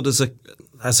see the world as a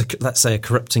let's say, a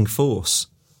corrupting force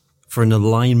for an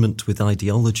alignment with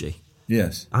ideology.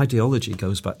 Yes. Ideology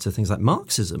goes back to things like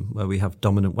Marxism, where we have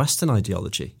dominant Western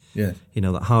ideology. Yeah.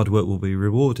 That hard work will be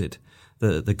rewarded.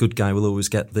 The good guy will always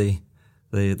get the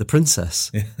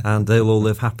princess, and they'll all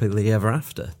live happily ever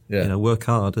after. Yeah. Work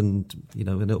hard and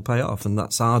it'll pay off. And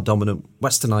that's our dominant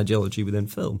Western ideology within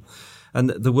film. And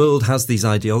the world has these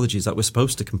ideologies that we're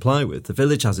supposed to comply with. The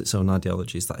Village has its own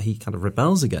ideologies that he kind of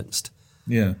rebels against.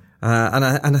 Yeah. And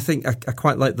I think I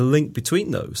quite like the link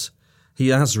between those. He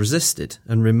has resisted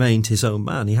and remained his own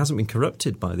man. He hasn't been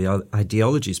corrupted by the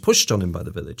ideologies pushed on him by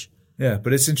the Village. Yeah,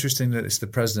 but it's interesting that it's the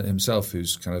president himself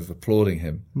who's kind of applauding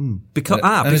him.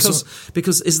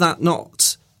 Because is that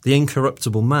not the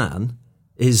incorruptible man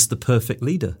is the perfect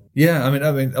leader? Yeah,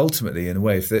 I mean, ultimately, in a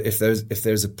way, if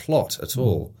there's a plot at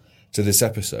all to this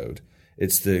episode,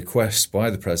 it's the quest by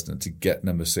the president to get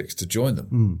Number 6 to join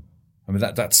them. I mean,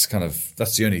 that's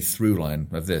the only through line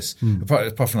of this.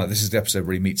 Apart from that, this is the episode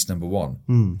where he meets number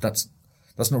one. That's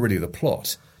not really the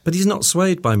plot. But he's not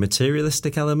swayed by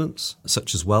materialistic elements,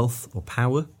 such as wealth or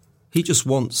power. He just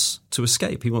wants to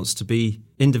escape. He wants to be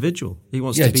individual. He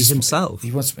wants to be himself.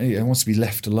 He wants to be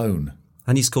left alone.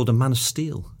 And he's called a man of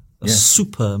steel, a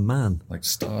superman. Like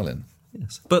Stalin.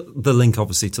 Yes. But the link,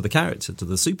 obviously, to the character, to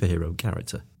the superhero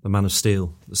character, the Man of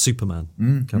Steel, the Superman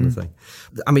kind of thing.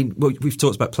 I mean, we've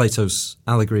talked about Plato's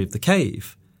allegory of the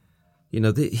cave. You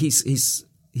know, he's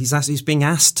being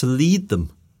asked to lead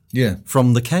them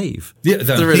from the cave. Yeah,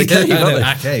 they're in a cave, aren't they?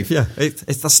 A cave. Yeah,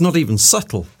 that's not even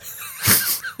subtle.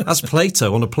 That's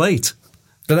Plato on a plate.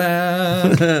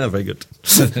 Very good.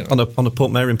 on a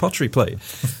Portmeirion pottery plate.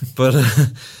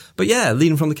 But yeah,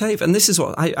 leading from the cave. And this is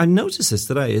what I noticed this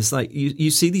today is like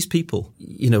you see these people,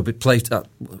 you know, Plato,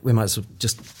 we might as well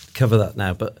just cover that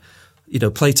now, but, you know,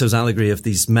 Plato's allegory of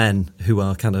these men who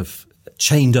are kind of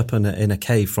chained up in a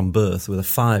cave from birth with a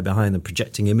fire behind them,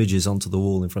 projecting images onto the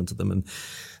wall in front of them. And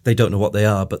they don't know what they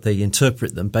are, but they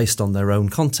interpret them based on their own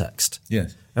context.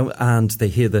 Yes. And they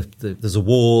hear there's a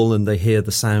wall and they hear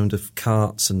the sound of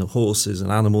carts and the horses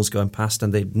and animals going past,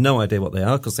 and they have no idea what they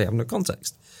are because they have no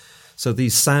context. So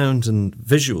these sound and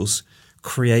visuals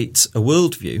create a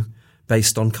worldview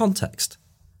based on context.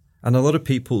 And a lot of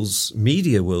people's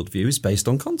media worldview is based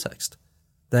on context.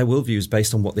 Their worldview is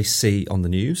based on what they see on the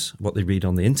news, what they read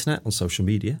on the internet, on social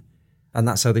media. And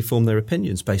that's how they form their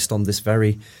opinions, based on this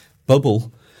very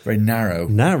bubble, very narrow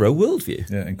worldview.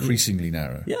 Yeah, increasingly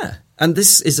narrow. Yeah. And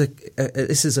this is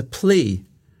a plea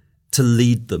to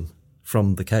lead them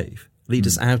from the cave. Lead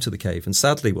us out of the cave. And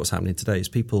sadly, what's happening today is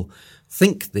people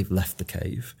think they've left the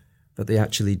cave, but they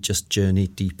actually just journey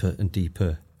deeper and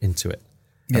deeper into it.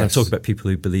 And I'm talking about people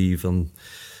who believe on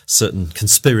certain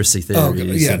conspiracy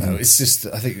theories. It's just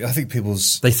I think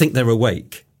they think they're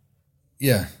awake.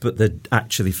 Yeah. But they're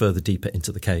actually further deeper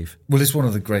into the cave. Well, it's one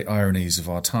of the great ironies of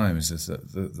our time is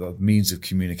that the means of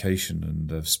communication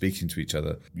and of speaking to each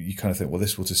other, you kind of think, well,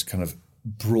 this will just kind of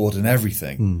broaden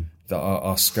everything. That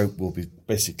our scope will be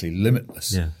basically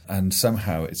limitless, and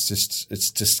somehow it's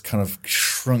just kind of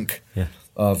shrunk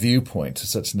our viewpoint to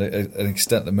such an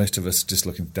extent that most of us are just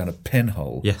looking down a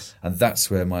pinhole. Yes, and that's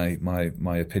where my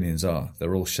opinions are.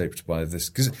 They're all shaped by this.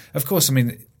 Because, of course, I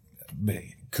mean,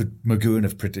 could McGowan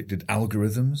have predicted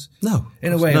algorithms? No,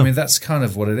 in a way. No. I mean, that's kind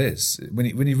of what it is. When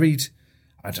you read,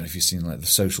 I don't know if you've seen like The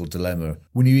Social Dilemma.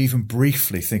 When you even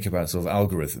briefly think about sort of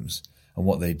algorithms and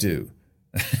what they do.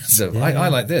 So I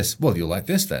like this. Well, you'll like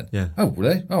this then. Yeah. Oh,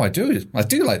 really? Oh, I do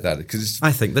like that because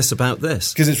I think this about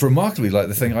this because it's remarkably like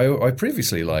the thing I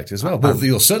previously liked as well. Well,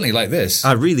 you'll certainly like this.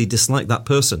 I really dislike that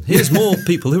person. Here's more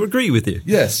people who agree with you.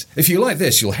 Yes. If you like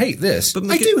this, you'll hate this. But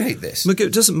I do hate this.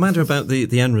 It doesn't matter about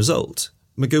the end result.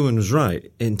 McGowan was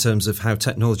right in terms of how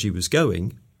technology was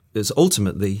going. It's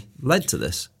ultimately led to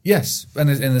this. Yes, and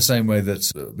in the same way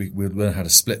that we learn how to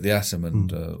split the atom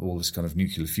and all this kind of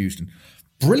nuclear fusion.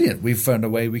 Brilliant! We've found a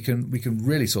way we can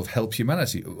really sort of help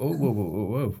humanity. Oh,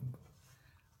 whoa!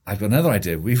 I've got another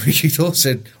idea. We could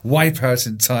also wipe out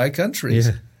entire countries.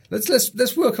 Yeah.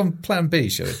 Let's work on Plan B,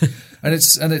 shall we? and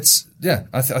it's yeah.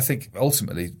 I think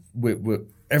ultimately we're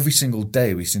every single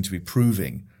day we seem to be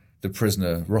proving the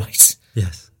prisoner right.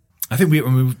 Yes. I think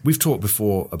we've talked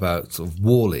before about sort of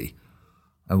WALL-E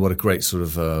and what a great sort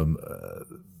of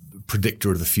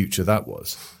predictor of the future that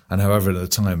was. And however, at the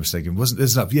time, I was thinking, wasn't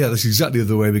this up? Yeah, that's exactly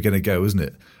the way we're going to go, isn't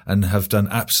it? And have done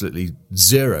absolutely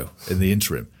zero in the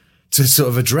interim to sort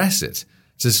of address it.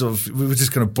 We were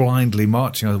just kind of blindly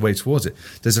marching our way towards it.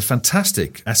 There's a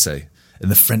fantastic essay in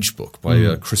the French book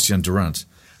by Christian Durant.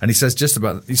 And he says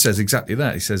exactly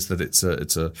that. He says that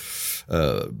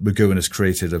McGowan has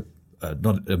created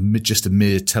not just a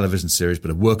mere television series,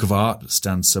 but a work of art that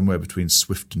stands somewhere between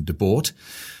Swift and Debord.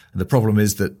 And the problem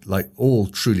is that, like all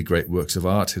truly great works of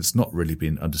art, it's not really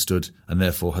been understood and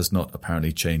therefore has not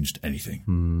apparently changed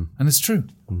anything. And it's true.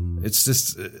 It's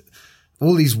just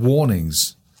all these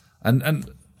warnings.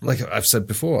 And like I've said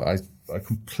before, I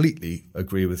completely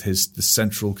agree with the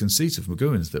central conceit of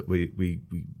McGowan's that we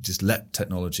just let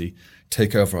technology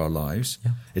take over our lives.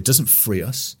 Yeah. It doesn't free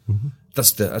us.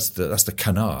 That's the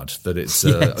canard that it's.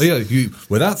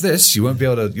 Without this, you won't be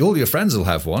able to. All your friends will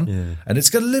have one, and it's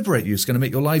going to liberate you. It's going to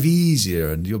make your life easier,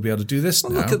 and you'll be able to do this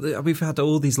now. Look we've had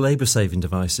all these labour-saving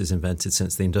devices invented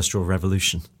since the Industrial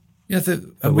Revolution. Yeah,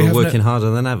 we're working harder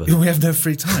than ever. We have no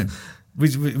free time.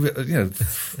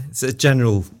 It's a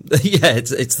general. Yeah,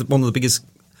 it's one of the biggest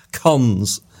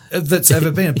cons that's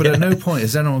ever been. But at no point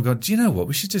has anyone gone, do you know what?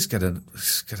 We should just get an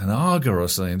Arga or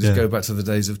something and just go back to the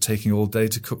days of taking all day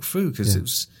to cook food because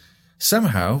it's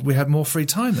somehow we had more free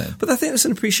time then. But I think there's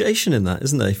an appreciation in that,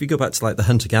 isn't there? If you go back to like the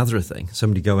hunter-gatherer thing,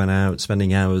 somebody going out,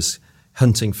 spending hours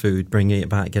hunting food, bringing it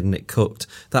back, getting it cooked,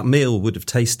 that meal would have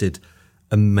tasted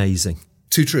amazing.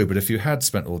 Too true, but if you had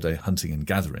spent all day hunting and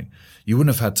gathering, you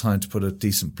wouldn't have had time to put a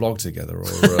decent blog together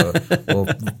or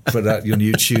put out your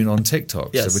new tune on TikTok,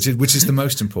 yes. which is the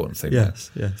most important thing.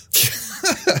 Yes.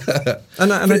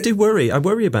 and I do worry. I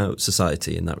worry about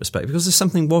society in that respect because if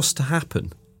something was to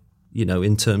happen, you know,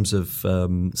 in terms of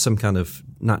some kind of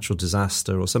natural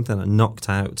disaster or something that knocked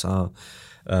out our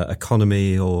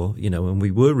economy, or you know, and we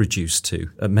were reduced to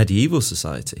a medieval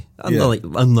society,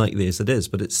 unlikely as it is,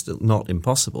 but it's still not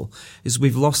impossible. Is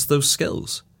we've lost those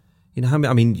skills. You know,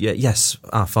 I mean, yes,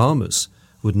 our farmers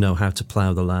would know how to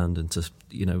plough the land and to,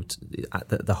 you know,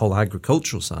 the whole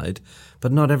agricultural side,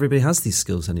 but not everybody has these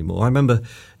skills anymore. I remember,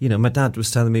 you know, my dad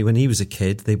was telling me when he was a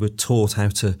kid, they were taught how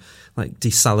to like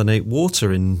desalinate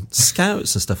water in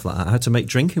scouts and stuff like that, how to make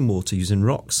drinking water using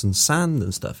rocks and sand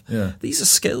and stuff. Yeah. These are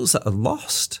skills that are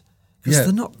lost because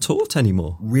they're not taught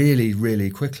anymore. Really, really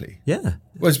quickly. Yeah.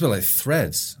 Well, it's a bit like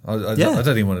threads. I don't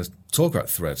even want to talk about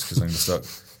threads because I'm going to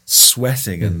start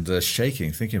sweating and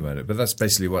shaking thinking about it. But that's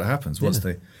basically what happens once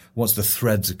the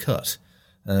threads are cut.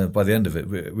 By the end of it,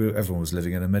 everyone was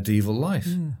living in a medieval life.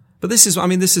 Yeah. But I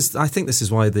think this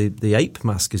is why the ape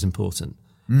mask is important.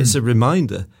 It's a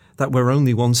reminder that we're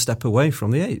only one step away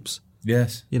from the apes.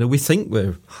 Yes. You know, we think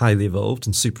we're highly evolved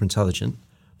and super intelligent,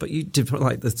 but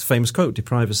like the famous quote,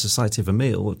 deprive a society of a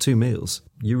meal or 2 meals,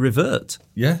 you revert.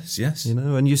 Yes. You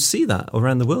know, and you see that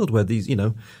around the world where these, you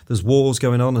know, there's wars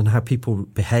going on and how people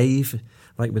behave,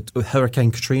 like with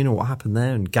Hurricane Katrina, what happened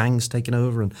there, and gangs taking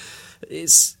over, and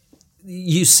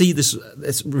you see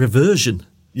this reversion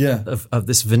of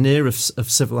this veneer of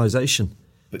civilization.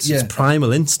 But it's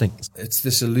primal instinct. It's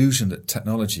this illusion that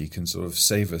technology can sort of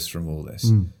save us from all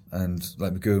this. And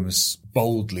like McGowan was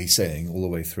boldly saying all the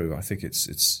way through, I think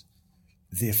it's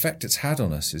the effect it's had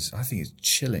on us is, I think it's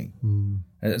chilling.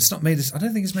 And it's not made us, I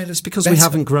don't think it's made us because better. we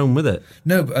haven't grown with it.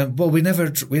 No, well, we never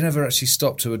actually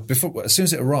stop to it. Before, as soon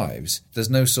as it arrives, there's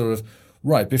no sort of,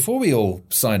 right, before we all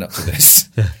sign up to this,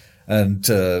 and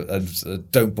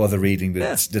don't bother reading the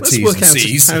T's and C's. Let's work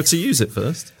out how to use it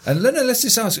first. And let's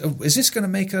just ask, is this going to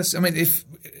make us, I mean, there's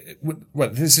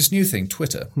this new thing,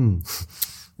 Twitter.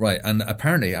 Right, and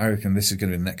apparently I reckon this is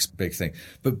going to be the next big thing.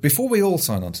 But before we all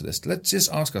sign on to this, let's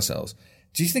just ask ourselves,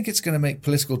 do you think it's going to make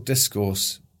political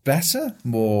discourse better,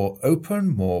 more open,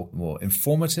 more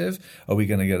informative? Are we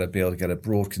going to be able to get a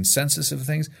broad consensus of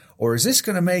things? Or is this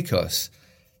going to make us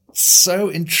so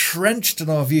entrenched in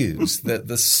our views that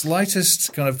the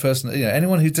slightest kind of person, you know,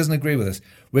 anyone who doesn't agree with us,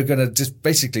 we're going to just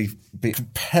basically be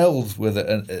compelled with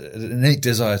an innate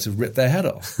desire to rip their head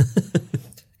off?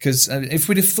 Because if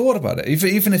we'd have thought about it,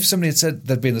 even if somebody had said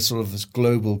there'd been a sort of this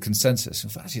global consensus,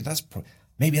 actually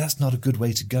maybe that's not a good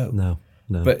way to go. No.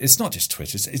 But it's not just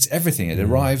Twitter; it's everything. It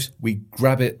arrives, we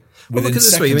grab it within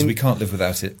seconds. We can't live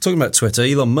without it. Talking about Twitter,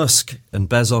 Elon Musk and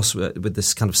Bezos with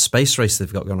this kind of space race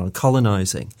they've got going on,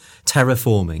 colonizing,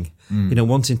 terraforming, you know,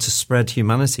 wanting to spread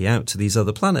humanity out to these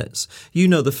other planets. You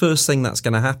know, the first thing that's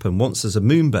going to happen once there's a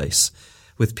moon base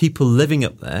with people living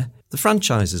up there, the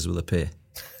franchises will appear.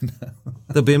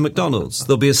 There'll be a McDonald's,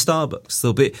 there'll be a Starbucks,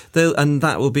 and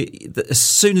that will be as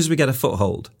soon as we get a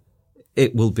foothold.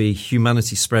 It will be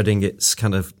humanity spreading its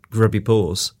kind of grubby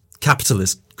paws,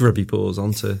 capitalist grubby paws,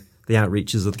 onto the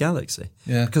outreaches of the galaxy.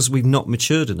 Yeah. Because we've not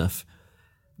matured enough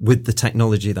with the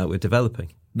technology that we're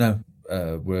developing. No,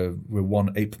 we're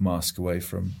one ape mask away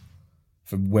from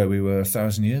where we were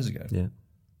 1,000 years ago. Yeah.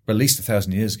 But at least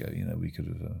 1,000 years ago, you know, we could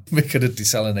have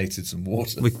desalinated some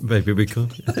water. Maybe we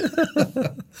could.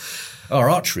 Our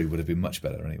archery would have been much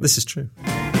better anyway. This is true.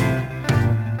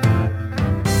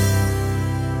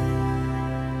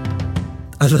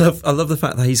 I love the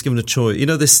fact that he's given a choice. You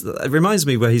know, it reminds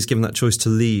me where he's given that choice to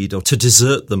lead or to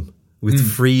desert them with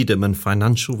freedom and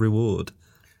financial reward.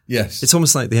 Yes. It's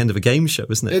almost like the end of a game show,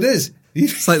 isn't it? It is.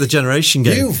 It's like the Generation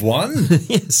Game. You've won.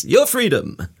 Yes, your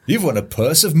freedom. You've won a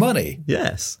purse of money.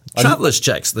 Yes. Traveller's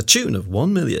checks, the tune of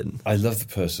 1 million. I love the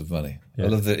purse of money. Yeah. I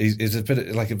love that he's a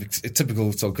bit like a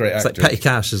typical sort of great actor. It's like petty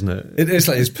cash, isn't it? It is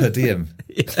like his per diem.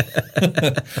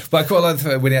 But I quite like the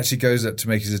fact when he actually goes up to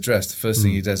make his address, the first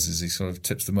thing he does is he sort of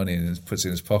tips the money and puts it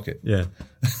in his pocket. Yeah.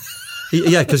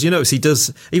 Yeah, because you notice he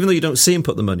does, even though you don't see him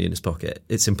put the money in his pocket,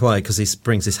 it's implied because he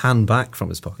brings his hand back from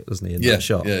his pocket, doesn't he, in that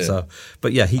shot? Yeah. So,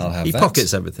 but yeah, he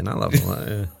pockets everything. I love all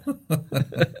that, yeah.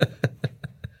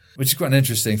 Which is quite an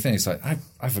interesting thing. It's like,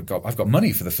 I've got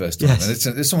money for the first time. Yes.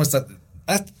 And it's almost like,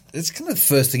 it's kind of the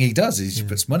first thing he does is he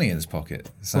puts money in his pocket.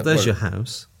 Well, there's your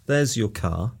house, there's your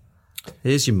car.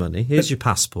 Here's your money. Here's your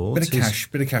passport. Bit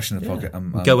of cash in the pocket.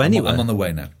 Go anywhere. I'm on the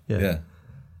way now. Yeah.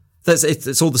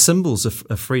 It's all the symbols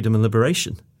of freedom and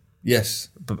liberation. Yes.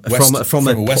 From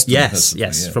a Western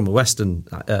yes, from a Western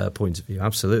point of view,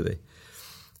 absolutely.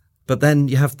 But then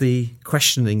you have the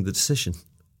questioning the decision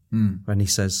when he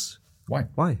says, Why?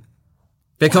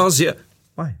 Because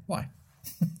Why? Why?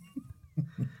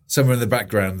 Somewhere in the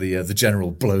background, the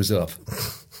general blows up.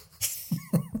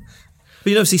 But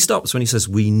you notice he stops when he says,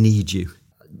 we need you.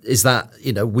 Is that,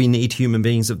 we need human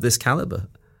beings of this caliber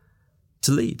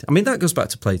to lead. I mean, that goes back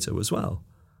to Plato as well.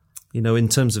 In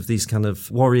terms of these kind of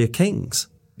warrior kings.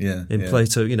 In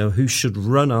Plato, who should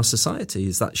run our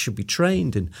societies, that should be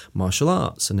trained in martial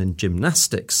arts and in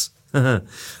gymnastics. And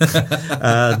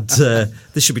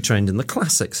they should be trained in the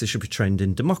classics. They should be trained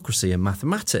in democracy and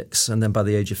mathematics. And then by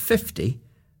the age of 50,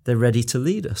 they're ready to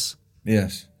lead us.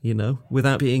 Yes.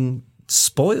 Without being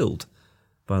spoiled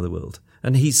by the world.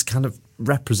 And he's kind of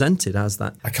represented as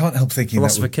that. I can't help thinking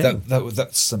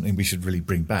that's something we should really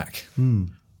bring back.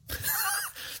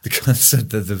 The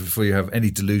concept that before you have any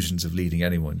delusions of leading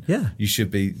anyone, you should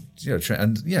be,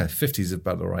 and 50 is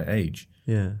about the right age.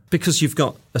 Yeah, because you've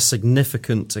got a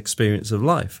significant experience of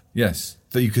life. Yes,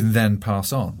 that you can then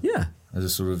pass on. Yeah, as a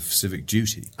sort of civic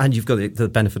duty. And you've got the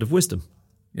benefit of wisdom.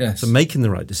 Yes, for making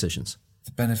the right decisions.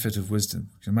 The benefit of wisdom.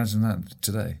 Can you imagine that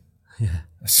today? Yeah.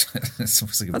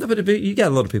 I know, but you get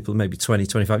a lot of people, maybe 20,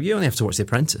 25. You only have to watch The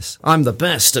Apprentice. I'm the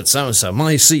best at so-and-so.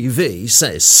 My CV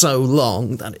says so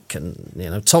long that it can,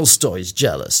 Tolstoy's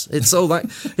jealous. It's all like,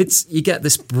 you get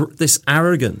this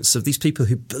arrogance of these people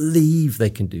who believe they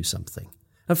can do something.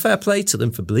 And fair play to them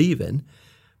for believing,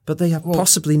 but they have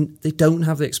they don't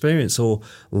have the experience or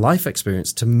life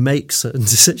experience to make certain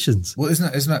decisions. Well,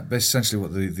 isn't that essentially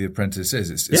what the Apprentice is?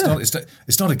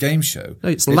 It's not a game show. No,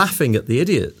 it's laughing at the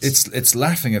idiots. It's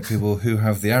laughing at people who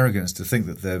have the arrogance to think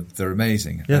that they're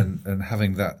amazing and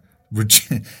having that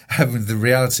having the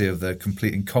reality of their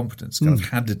complete incompetence kind of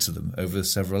handed to them over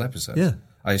several episodes. Yeah.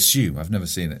 I assume. I've never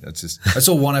seen it. I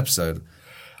saw one episode.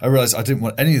 I realised I didn't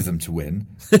want any of them to win.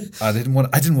 I didn't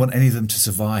want any of them to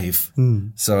survive.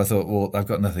 So I thought, well, I've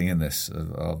got nothing in this.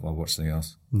 I'll watch something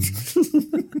else.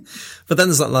 But then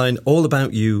there's that line, all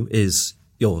about you is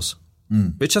yours,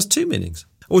 which has two meanings.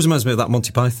 Always reminds me of that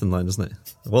Monty Python line, doesn't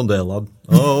it? One day, lad.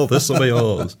 Oh, this will be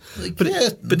yours.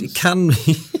 But it can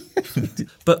be.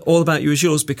 But all about you is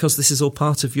yours because this is all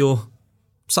part of your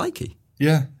psyche.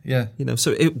 Yeah.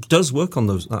 So it does work on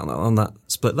that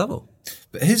split level.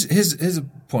 But here's a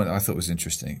point that I thought was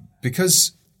interesting,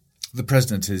 because the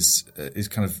president is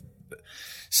kind of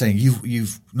saying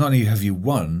you've not only have you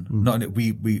won, not only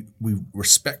we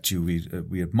respect you,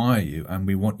 we admire you, and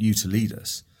we want you to lead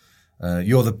us.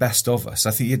 You're the best of us.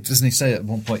 I think doesn't he say at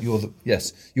one point you are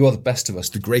the best of us,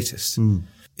 the greatest. Isn't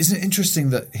it interesting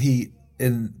that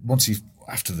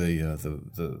after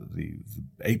the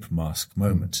ape mask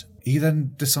moment, he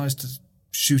then decides to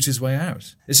shoot his way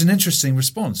out. It's an interesting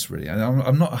response, really.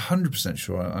 I'm not 100%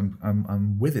 sure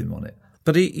I'm with him on it.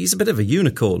 But he's a bit of a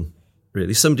unicorn,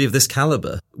 really. Somebody of this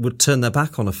caliber would turn their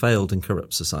back on a failed and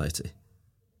corrupt society.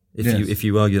 If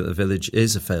you argue that the village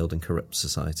is a failed and corrupt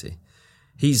society.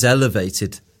 He's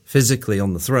elevated physically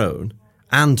on the throne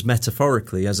and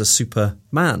metaphorically as a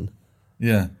superman.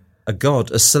 Yeah. A god,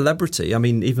 a celebrity. I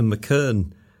mean, even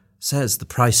McKern says the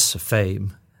price of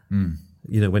fame,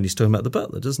 when he's talking about the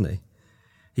butler, doesn't he?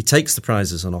 He takes the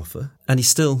prizes on offer, and he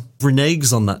still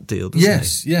reneges on that deal, doesn't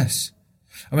he? Yes.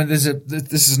 I mean, this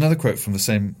is another quote from the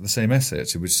same essay,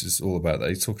 actually, which is all about that.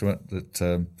 He talked about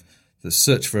that the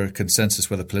search for a consensus,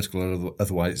 whether political or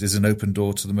otherwise, is an open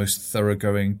door to the most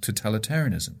thoroughgoing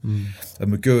totalitarianism.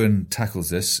 And McGowan tackles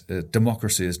this.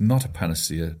 Democracy is not a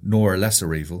panacea, nor a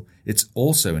lesser evil. It's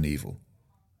also an evil.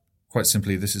 Quite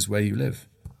simply, this is where you live.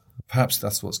 Perhaps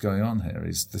that's what's going on here.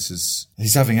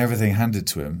 He's having everything handed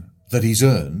to him that he's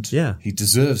earned. Yeah. He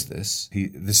deserves this.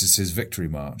 This is his victory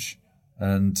march.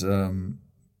 And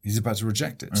he's about to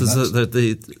reject it. So he's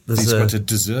about to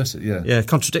desert it, yeah. Yeah,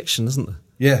 contradiction, isn't there?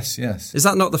 Yes. Is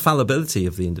that not the fallibility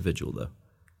of the individual, though?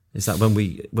 Is that when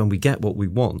we get what we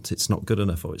want, it's not good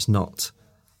enough, or it's not,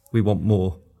 we want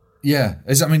more? Yeah.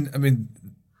 We'll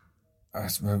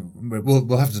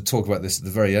have to talk about this at the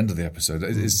very end of the episode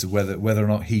as to whether or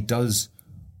not he does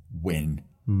win,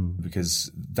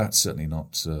 because that's certainly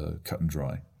not cut and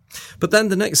dry. But then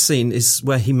the next scene is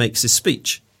where he makes his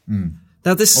speech.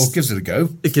 Now this gives it a go.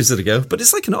 It gives it a go, but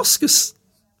it's like an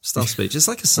Oscars-style speech. It's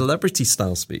like a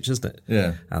celebrity-style speech, isn't it?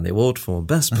 Yeah. And the award for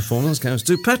best performance goes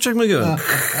to Patrick McGowan.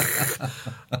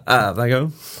 There you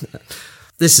go.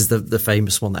 This is the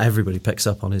famous one that everybody picks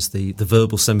up on, is the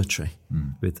verbal symmetry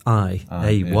with I,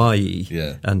 A-Y-E,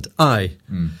 and I.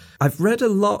 I've read a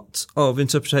lot of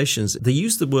interpretations. They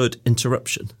use the word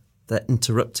interruption. They're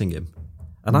interrupting him.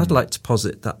 And I'd like to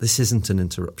posit that this isn't an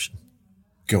interruption.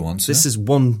 Go on, sir. This is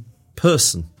one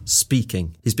person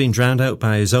speaking. He's being drowned out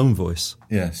by his own voice.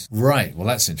 Yes. Right. Well,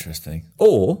 that's interesting.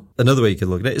 Or, another way you could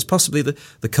look at it is possibly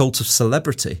the cult of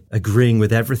celebrity, agreeing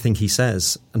with everything he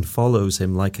says and follows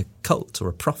him like a cult or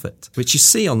a prophet, which you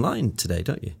see online today,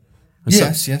 don't you? And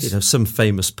yes. Some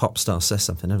famous pop star says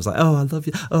something, and I was like, oh, I love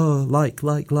you. Oh, like.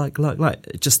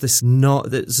 Just this,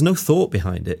 there's no thought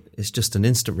behind it. It's just an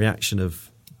instant reaction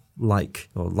of like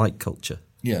culture.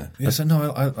 Yeah. Yes,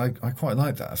 no, I quite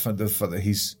like that. I find the fact that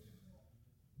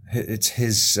it's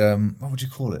his, what would you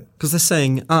call it? Because they're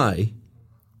saying I,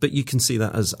 but you can see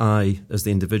that as I as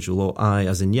the individual, or I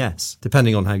as in yes,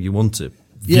 depending on how you want to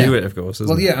view it, of course.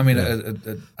 Well, yeah, I mean,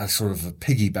 a sort of a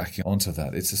piggybacking onto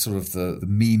that, it's a sort of the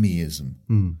memeism.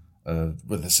 Well,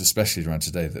 that's especially around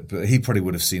today. But he probably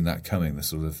would have seen that coming. The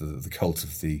sort of the cult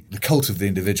of the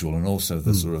individual, and also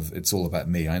the sort of it's all about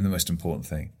me. I'm the most important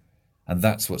thing. And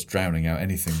that's what's drowning out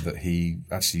anything that he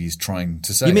actually is trying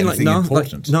to say. You mean like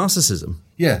important. Narcissism?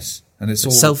 Yes. And it's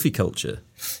all selfie culture.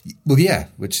 Well, yeah,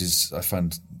 which is, I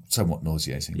find, somewhat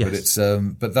nauseating. Yes.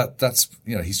 But it's that's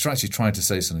he's actually trying to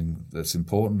say something that's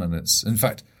important, and it's, in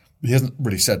fact, he hasn't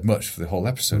really said much for the whole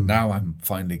episode. Now I'm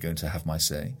finally going to have my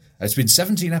say. It's been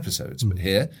 17 episodes, but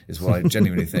here is what I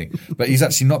genuinely think. But he's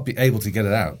actually not able to get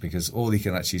it out, because all he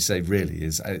can actually say really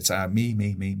is, it's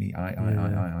me,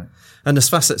 I. And as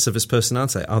facets of his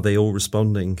personality, are they all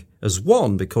responding as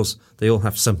one because they all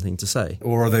have something to say?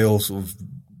 Or are they all sort of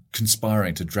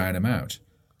conspiring to drown him out,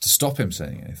 to stop him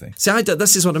saying anything? See,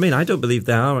 this is what I mean. I don't believe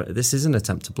this is an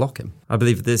attempt to block him. I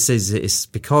believe it's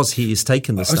because he has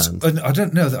taken the stand. I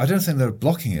don't know. I don't think they're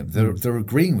blocking him. They're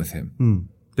agreeing with him.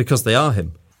 Because they are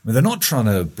him. I mean, they're not trying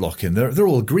to block him. They're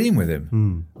all agreeing with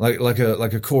him, like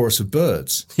a chorus of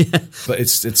birds. Yeah. But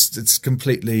it's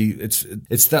completely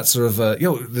it's that sort of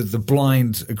the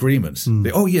blind agreement.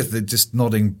 They're just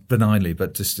nodding benignly,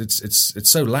 but just it's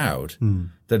so loud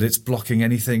that it's blocking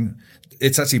anything.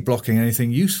 It's actually blocking anything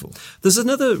useful. There's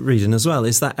another reason as well,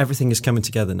 is that everything is coming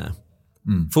together now.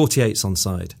 48's on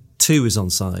side, 2 is on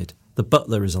side, the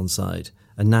butler is on side,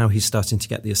 and now he's starting to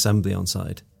get the assembly on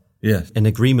side. Yeah. In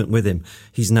agreement with him,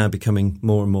 he's now becoming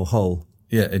more and more whole.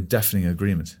 Yeah, in deafening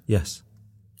agreement. Yes.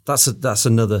 That's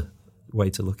another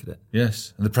way to look at it.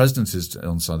 Yes. And the president is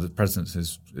on side. The president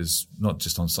is not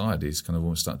just on side, he's kind of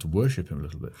almost starting to worship him a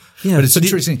little bit. Yeah, but it's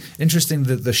interesting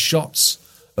that the shots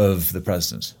of the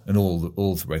president and all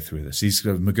the way through this.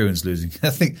 McGowan's losing. I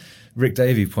think Rick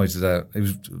Davey pointed out,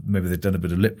 maybe they'd done a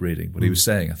bit of lip reading, what he was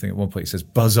saying. I think at one point he says,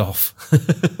 "Buzz off."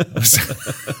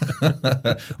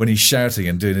 When he's shouting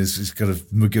and doing his kind of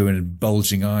McGowan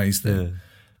bulging eyes thing.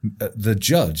 Yeah.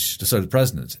 The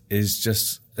president, is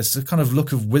just, it's a kind of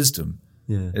look of wisdom.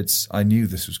 Yeah. I knew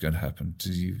this was going to happen.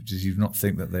 Did you not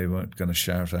think that they weren't going to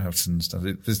shout out and stuff?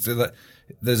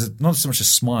 There's not so much a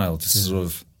smile, just sort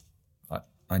of,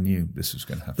 I knew this was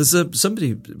going to happen. There's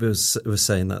somebody was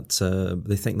saying that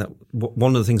they think that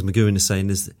one of the things McGowan is saying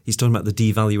is he's talking about the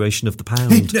devaluation of the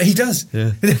pound. He does.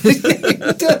 Yeah.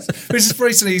 He does. Which is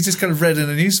recently he's just kind of read in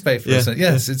a newspaper. Yeah.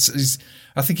 Yes,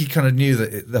 I think he kind of knew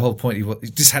that the whole point,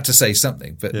 he just had to say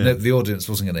something, but the audience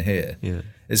wasn't going to hear. Yeah.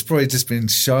 It's probably just been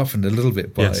sharpened a little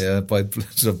bit by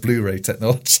sort of Blu-ray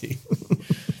technology.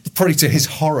 Probably to his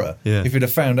horror, if he'd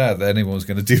have found out that anyone was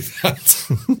going to do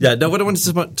that. Yeah, no, what I wanted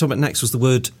to talk about next was the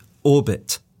word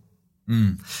orbit.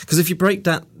 Because if you break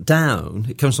that down,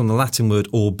 it comes from the Latin word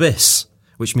orbis,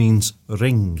 which means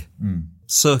ring,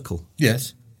 circle.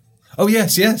 Yes. Oh,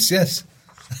 yes.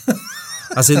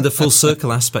 As in the full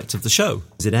circle aspect of the show.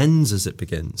 It ends as it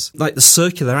begins. Like the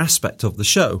circular aspect of the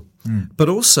show. But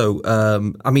also,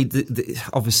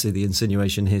 obviously the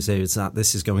insinuation here is that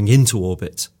this is going into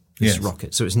orbit. This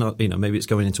rocket. So it's not, maybe it's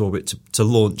going into orbit to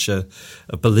launch a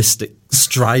ballistic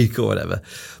strike or whatever.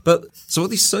 But so all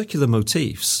these circular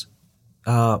motifs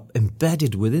are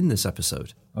embedded within this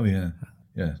episode. Oh, yeah.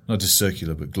 Yeah. Not just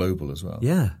circular, but global as well.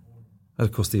 Yeah. And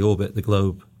of course, the orbit, the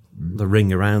globe, the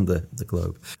ring around the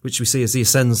globe, which we see as he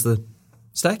ascends the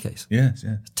staircase. Yes,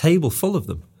 yeah. A table full of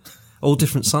them, all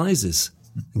different sizes.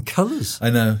 And colours. I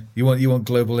know. You want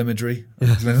global imagery?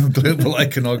 Yeah. Global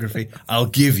iconography? I'll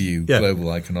give you global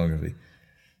iconography.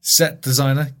 Set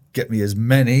designer, get me as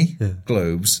many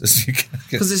globes as you can.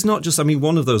 Because it's not just,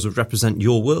 one of those would represent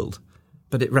your world,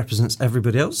 but it represents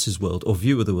everybody else's world, or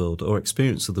view of the world, or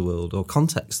experience of the world, or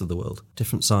context of the world.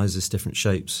 Different sizes, different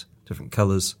shapes, different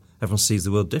colours, Everyone sees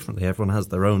the world differently. Everyone has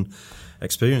their own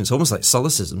experience, almost like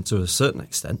solipsism to a certain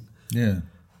extent. Yeah.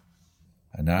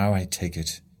 And now I take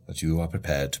it that you are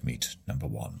prepared to meet number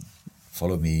one.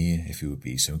 Follow me, if you would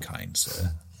be so kind,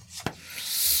 sir.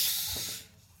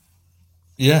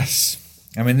 Yes.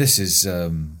 I mean, this is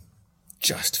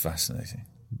just fascinating.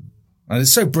 And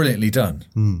it's so brilliantly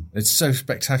done. It's so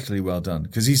spectacularly well done.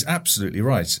 Because he's absolutely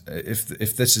right. If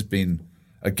this has been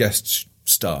a guest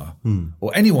star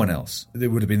or anyone else, it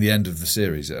would have been the end of the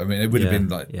series. I mean, it would have been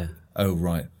like, oh,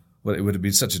 right. Well, it would have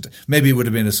been maybe it would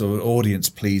have been a sort of audience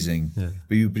pleasing,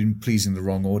 but you've been pleasing the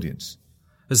wrong audience.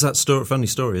 It's that funny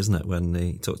story, isn't it, when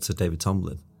he talked to David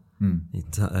Tomblin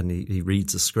and he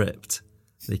reads a script.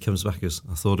 He comes back and goes,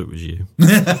 I thought it was you.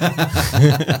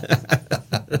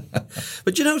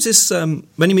 But you notice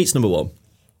when he meets number one,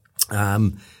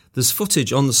 there's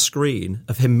footage on the screen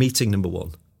of him meeting number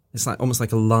one. It's like almost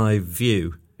like a live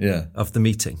view of the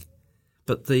meeting.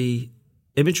 But the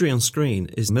imagery on screen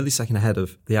is a millisecond ahead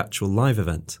of the actual live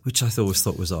event, which I always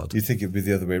thought was odd. You'd think it'd be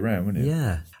the other way around, wouldn't you?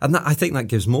 Yeah. And I think that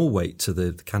gives more weight to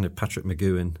the kind of Patrick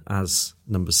McGoohan as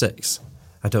number 6.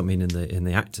 I don't mean in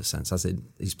the actor sense, as in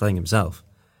he's playing himself.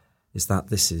 Is that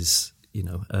this is,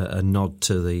 a nod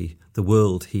to the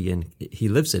world he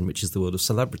lives in, which is the world of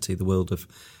celebrity, the world of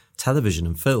television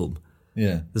and film.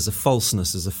 Yeah. There's a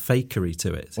falseness, there's a fakery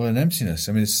to it. Well, an emptiness.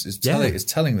 I mean, it's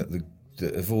telling that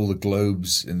of all the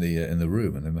globes in the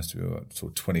room, and there must be about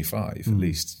sort of 25 at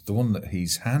least, the one that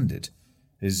he's handed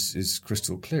is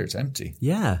crystal clear. It's empty.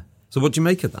 Yeah. So what do you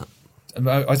make of that? And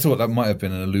I thought that might have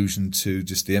been an allusion to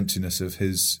just the emptiness of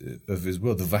his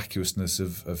world, the vacuousness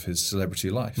of his celebrity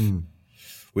life,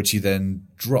 which he then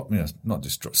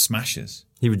smashes.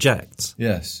 He rejects.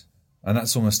 Yes, and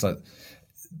that's almost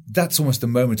the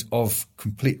moment of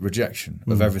complete rejection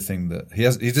of everything that he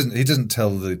has. He doesn't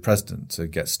tell the president to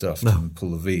get stuffed and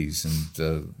pull the V's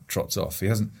and trots off. He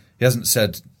hasn't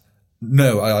said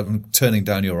no. I'm turning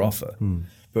down your offer.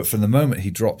 But from the moment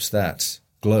he drops that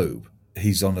globe,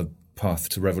 he's on a path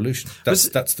to revolution.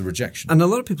 That's the rejection. And a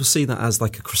lot of people see that as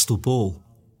like a crystal ball.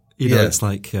 It's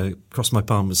like cross my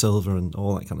palm with silver and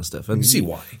all that kind of stuff. And you see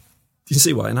why. You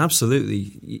see why, and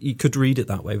absolutely, you could read it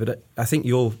that way. But I think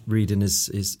your reading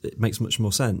it makes much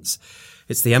more sense.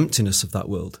 It's the emptiness of that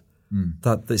world,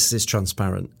 that this is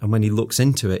transparent. And when he looks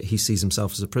into it, he sees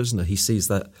himself as a prisoner. He sees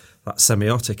that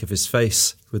semiotic of his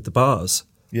face with the bars.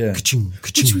 Yeah. Ka-ching,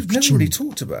 ka-ching, which we've ka-ching. never really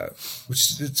talked about,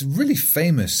 it's a really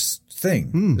famous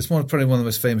thing. It's probably one of the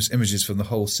most famous images from the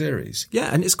whole series.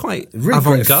 Yeah, and it's quite really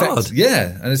avant-garde.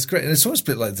 Yeah, and it's great. And it's almost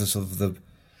a bit like the sort of the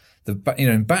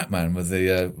in Batman with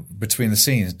the between the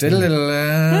scenes,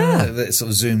 that sort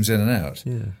of zooms in and out.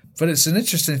 Yeah. But it's an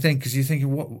interesting thing because you're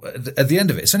thinking, what at the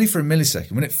end of it, it's only for a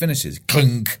millisecond. When it finishes,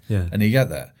 clunk, and you get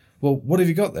that. Well, what have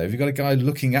you got there? Have you got a guy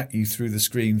looking at you through the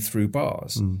screen through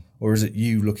bars, or is it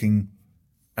you looking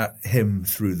at him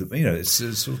through the? It's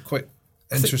sort of quite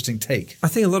interesting take. I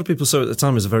think a lot of people saw it at the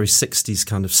time as a very 60s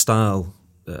kind of style,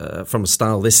 from a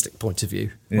stylistic point of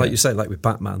view. Yeah. Like you say, like with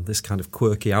Batman, this kind of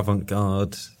quirky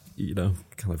avant-garde,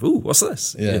 kind of, ooh, what's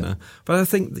this? Yeah. But I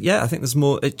think there's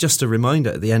more, it's just a reminder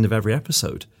at the end of every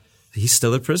episode, he's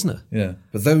still a prisoner. Yeah.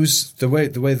 But the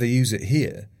way they use it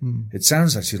here, it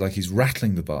sounds actually like he's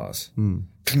rattling the bars.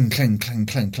 Clang, clang, clang,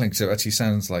 clang, clang. So it actually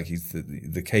sounds like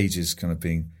the cage is kind of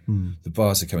being, the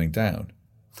bars are coming down.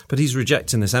 But he's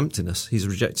rejecting this emptiness. He's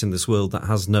rejecting this world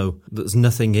there's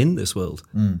nothing in this world.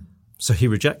 So he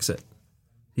rejects it.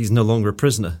 He's no longer a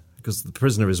prisoner because the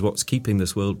prisoner is what's keeping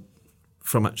this world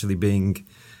from actually being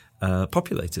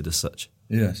populated as such.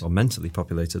 Yes. Or mentally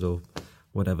populated or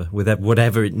whatever, with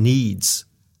whatever it needs.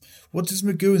 What does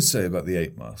McGoohan say about the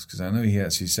 8 masks? Because I know he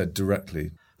actually said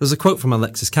directly. There's a quote from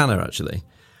Alexis Canner, actually.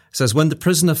 It says, when the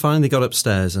prisoner finally got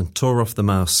upstairs and tore off the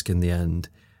mask in the end,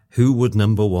 who would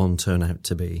number one turn out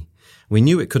to be? We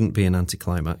knew it couldn't be an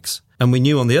anticlimax. And we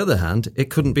knew, on the other hand, it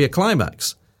couldn't be a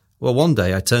climax. Well, one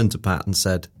day I turned to Pat and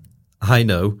said, I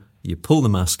know, you pull the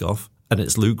mask off and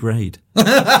it's Lou Grade. You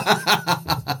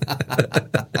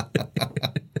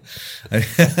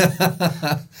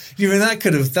mean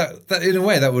that in a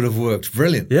way that would have worked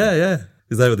brilliant. Yeah.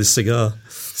 He's there with his cigar.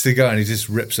 And he just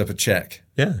rips up a check.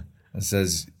 Yeah. And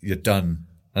says, you're done.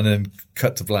 And then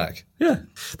cut to black. Yeah.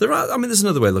 There's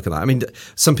another way of looking at that. I mean,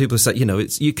 some people say,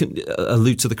 you can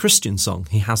allude to the Christian song.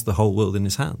 He has the whole world in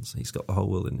his hands. He's got the whole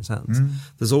world in his hands.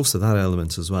 There's also that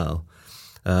element as well.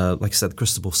 Like I said, the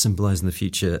crystal ball symbolising the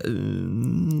future.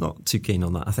 Not too keen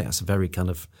on that. I think that's a very kind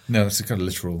of... No, that's a kind of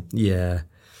literal... Yeah.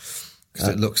 Because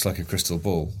it looks like a crystal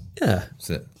ball. Yeah. That's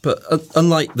it. But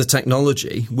unlike the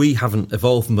technology, we haven't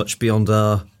evolved much beyond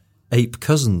our ape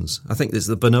cousins. I think there's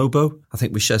the bonobo. I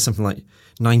think we share something like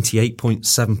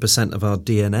 98.7% of our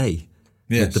DNA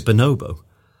with the bonobo.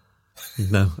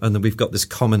 And then we've got this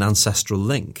common ancestral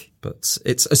link. But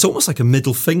it's almost like a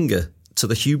middle finger to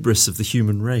the hubris of the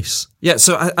human race. Yeah,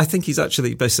 so I think he's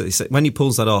actually basically saying, when he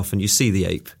pulls that off and you see the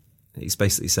ape, he's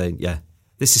basically saying, yeah,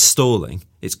 this is stalling.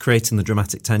 It's creating the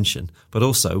dramatic tension, but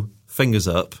also fingers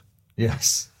up.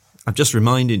 Yes. I'm just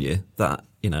reminding you that,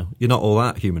 you're not all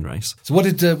that human race. So what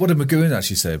did McGowan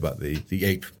actually say about the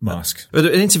ape mask? But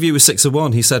in an interview with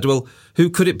 601, he said, well, who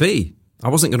could it be? I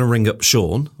wasn't going to ring up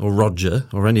Sean or Roger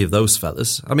or any of those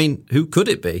fellas. I mean, who could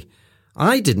it be?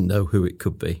 I didn't know who it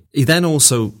could be. He then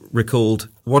also recalled,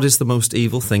 what is the most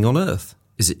evil thing on earth?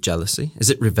 Is it jealousy? Is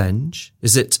it revenge?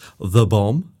 Is it the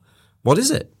bomb? What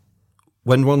is it?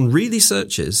 When one really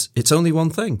searches, it's only one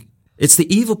thing. It's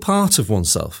the evil part of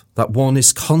oneself that one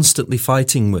is constantly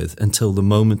fighting with until the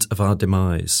moment of our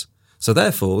demise. So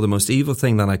therefore, the most evil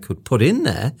thing that I could put in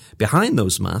there, behind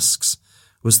those masks,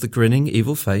 was the grinning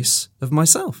evil face of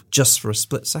myself, just for a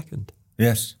split second.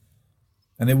 Yes.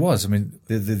 And it was. I mean,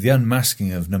 the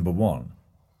unmasking of number one,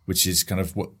 which is kind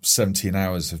of what 17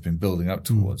 hours have been building up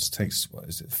towards, takes,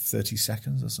 30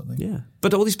 seconds or something? Yeah.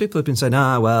 But all these people have been saying,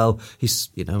 well, he's,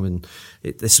 and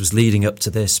this was leading up to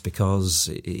this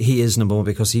because he is number one,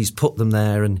 because he's put them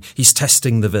there and he's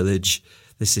testing the village.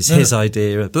 This is his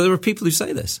idea. But there are people who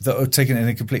say this. That are taking it in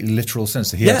a completely literal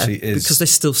sense. That he actually is. Because they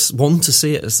still want to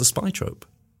see it as the spy trope.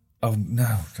 Oh,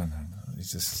 no.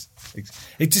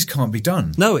 It just can't be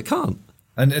done. No, it can't.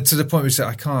 And to the point where you say,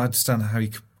 I can't understand how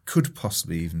you could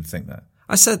possibly even think that.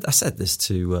 I said this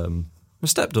to my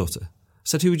stepdaughter. I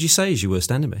said, who would you say is your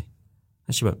worst enemy?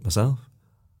 And she went, myself.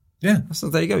 Yeah. I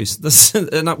said, there you go.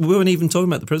 And we weren't even talking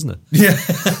about the prisoner. Yeah.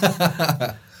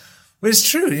 Well, it's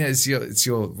true. Yeah, it's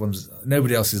your ones.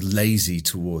 Nobody else is lazy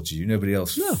towards you. Nobody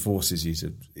else forces you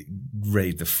to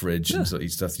raid the fridge and sort of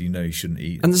eat stuff that you shouldn't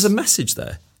eat. And there's a message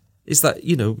there. Is that,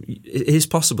 it is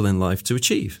possible in life to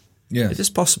achieve. Yeah. It is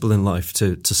possible in life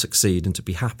to succeed and to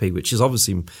be happy, which is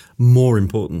obviously more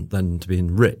important than to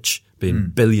being rich, being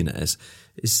billionaires,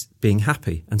 is being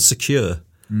happy and secure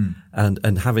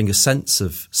and having a sense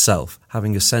of self,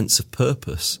 having a sense of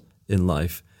purpose in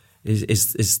life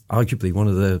is arguably one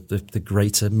of the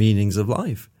greater meanings of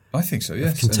life. I think so,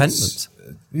 yes. Contentment.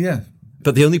 Yeah.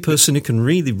 But the only person who can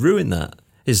really ruin that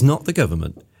is not the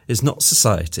government, is not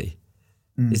society.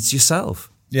 It's yourself.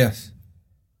 Yes.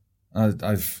 I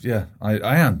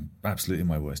am absolutely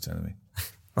my worst enemy.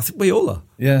 I think we all are.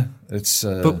 Yeah, it's.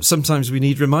 But sometimes we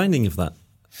need reminding of that.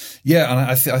 Yeah, and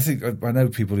I think I know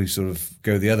people who sort of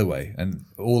go the other way, and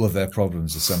all of their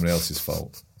problems are somebody else's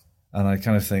fault. And I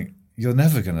kind of think you're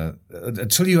never gonna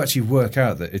until you actually work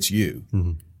out that it's you.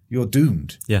 Mm-hmm. You're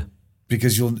doomed. Yeah,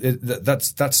 because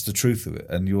that's the truth of it,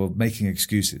 and you're making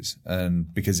excuses,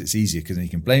 and because it's easier, because then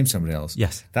you can blame somebody else.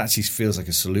 Yes, that actually feels like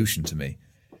a solution to me.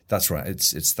 That's right.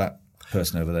 It's that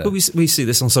person over there. But we see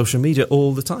this on social media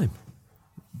all the time.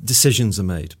 Decisions are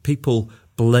made. People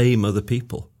blame other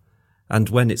people. And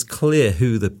when it's clear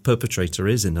who the perpetrator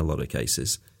is in a lot of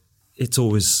cases, it's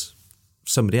always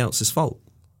somebody else's fault.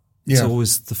 It's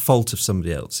always the fault of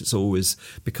somebody else. It's always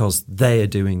because they are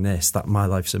doing this, that my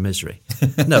life's a misery.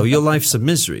 No, your life's a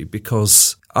misery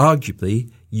because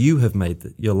arguably you have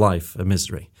made your life a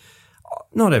misery.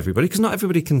 Not everybody, because not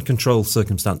everybody can control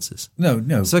circumstances.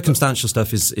 No. Circumstantial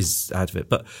stuff is out of it.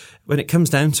 But when it comes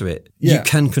down to it, you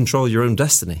can control your own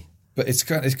destiny. But it's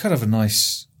kind of a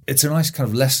nice kind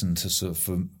of lesson to sort of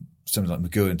for somebody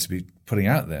like McGowan to be putting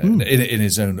out there in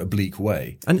his own oblique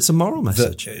way. And it's a moral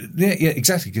message. Yeah,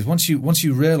 exactly. Because once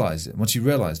you realise it, once you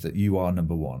realise that you are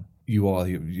number one, you are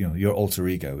your alter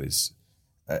ego is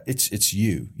it's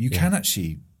you. You can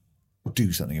actually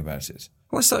do something about it.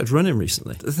 Well, I started running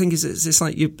recently. The thing is, it's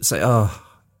like you say, I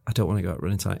don't want to go out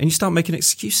running tonight. And you start making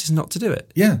excuses not to do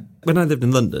it. Yeah. When I lived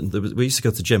in London, we used to go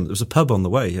to the gym. There was a pub on the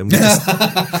way. And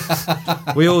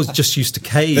we always just used to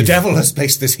cave. The devil has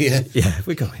placed this here. Yeah,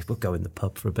 we'll go in the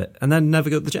pub for a bit and then never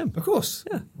go to the gym. Of course.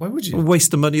 Yeah. Why would you? A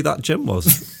waste of money that gym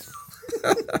was.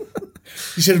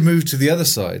 You should have moved to the other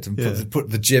side and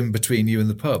put the gym between you and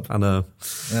the pub. I know.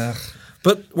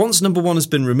 But once number one has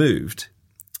been removed,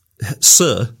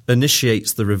 Sir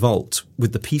initiates the revolt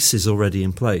with the pieces already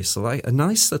in place. So like a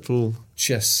nice little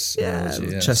chess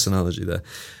analogy. Chess analogy there.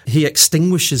 He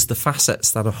extinguishes the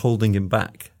facets that are holding him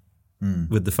back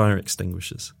with the fire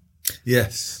extinguishers.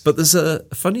 Yes. But there's a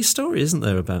funny story, isn't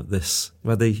there, about this,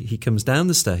 where he comes down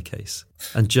the staircase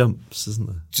and jumps, isn't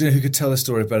there? Do you know who could tell the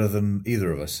story better than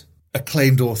either of us?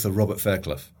 Acclaimed author Robert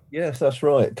Fairclough. Yes, that's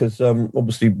right, because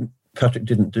obviously Patrick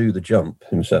didn't do the jump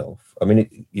himself. I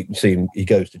mean, you can see him, he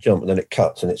goes to jump and then it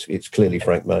cuts and it's clearly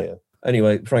Frank Mayer.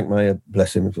 Anyway, Frank Mayer,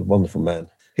 bless him, was a wonderful man.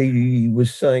 He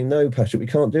was saying, no, Patrick, we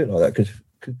can't do it like that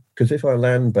because if I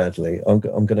land badly, I'm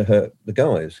going to hurt the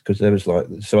guys, because there was like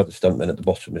some other stuntmen at the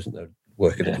bottom, isn't there,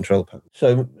 working the control panel.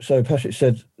 So Patrick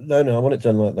said, no, I want it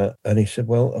done like that. And he said,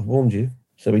 well, I've warned you.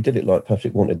 So he did it like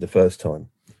Patrick wanted the first time.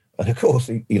 And of course,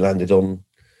 he landed on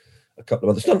a couple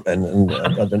of other stuntmen, and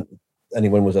I don't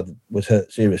anyone was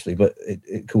hurt seriously, but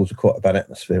it caused quite a bad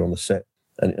atmosphere on the set.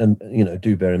 And you know,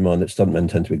 do bear in mind that stuntmen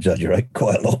tend to exaggerate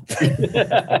quite a lot.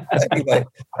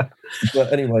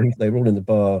 anyway, they were all in the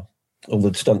bar, all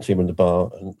the stunt team were in the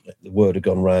bar, and the word had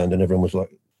gone round, and everyone was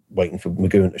like waiting for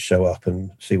McGowan to show up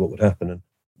and see what would happen. And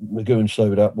McGowan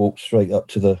slowed up, walked straight up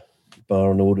to the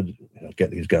bar and ordered, you know,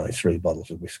 get these guys 3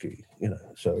 bottles of whiskey, you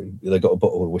know. So they got a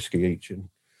bottle of whiskey each,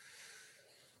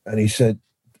 and he said,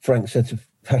 Frank said to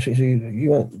Patrick, you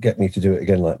won't get me to do it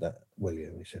again like that, will you?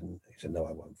 And he said, no,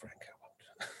 I won't, Frank,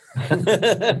 I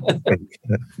won't.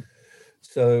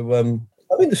 So,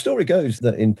 I mean, the story goes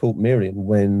that in Port Miriam,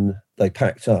 when they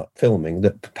packed up filming,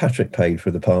 that Patrick paid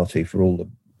for the party for all the,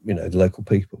 you know, the local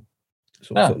people.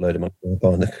 Sort of load of money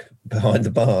behind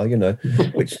the bar, you know,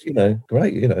 which, you know,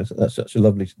 great, you know,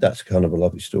 that's kind of a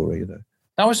lovely story, you know.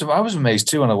 I was amazed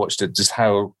too when I watched it, just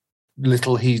how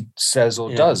little he says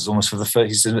or does, almost for the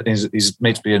first. He's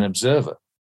made to be an observer.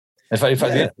 In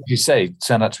fact, you say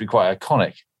turned out to be quite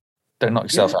iconic. Don't knock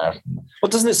yourself out. Well,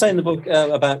 doesn't it say in the book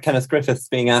about Kenneth Griffith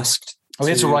being asked? Oh,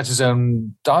 he had to write his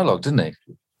own dialogue, didn't he?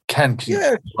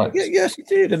 Yes, he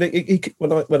did. And he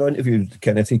when I interviewed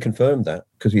Kenneth, he confirmed that,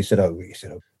 because he said,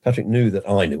 Patrick knew that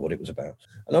I knew what it was about.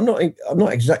 And I'm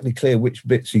not exactly clear which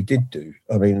bits he did do.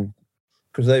 I mean,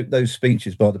 because those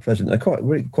speeches by the president,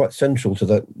 they're quite central to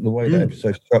the way the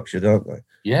episode's structured, aren't they?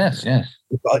 Yes. I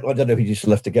don't know if he just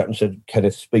left a gap and said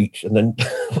Kenneth's speech and then.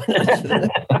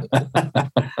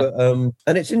 But,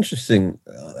 and it's interesting.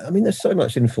 I mean, there's so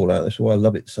much in Fallout. That's why I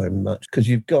love it so much, because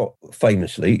you've got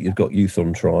youth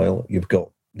on trial, you've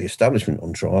got the establishment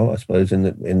on trial, I suppose, in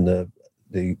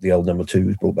the old number 2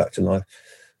 was brought back to life.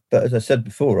 But as I said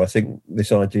before, I think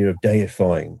this idea of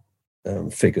deifying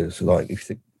figures, like, if you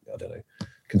think, I don't know,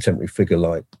 contemporary figure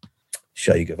like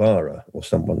Che Guevara or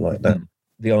someone like that.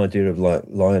 The idea of like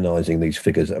lionizing these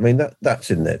figures, I mean, that's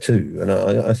in there too, and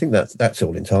I think that's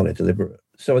all entirely deliberate.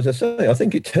 So as I say, I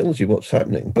think it tells you what's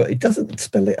happening, but it doesn't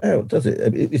spell it out, does it?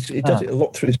 It does it a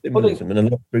lot through symbolism and a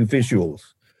lot through visuals.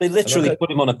 They literally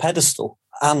put him on a pedestal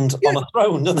and on a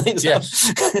throne, don't they?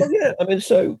 Yes.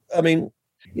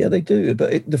 They do.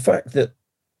 But the fact that,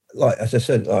 like, as I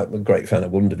said, I'm a great fan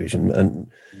of WandaVision,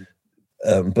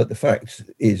 and but the fact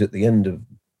is, at the end of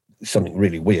something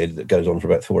really weird that goes on for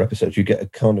about 4 episodes, you get a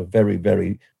kind of very,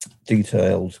 very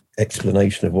detailed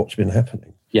explanation of what's been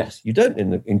happening. Yes, you don't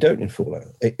in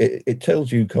Fallout. It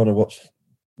tells you kind of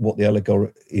what the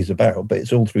allegory is about, but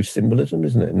it's all through symbolism,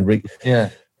 isn't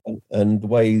it? And the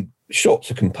way shots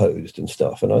are composed and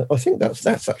stuff. And I think that's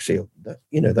actually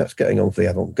that's getting on for the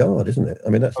avant-garde, isn't it? I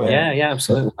mean, that's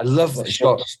absolutely. I love the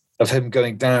shots of him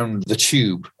going down the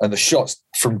tube and the shots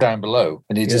from down below,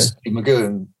 and he just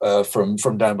McGowan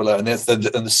from down below, and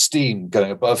the steam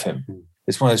going above him.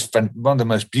 It's one of the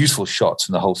most beautiful shots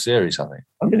in the whole series, I think.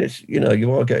 I mean, it's,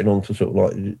 you are getting on to sort of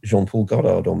like Jean-Paul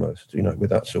Godard almost,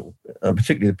 with that sort of,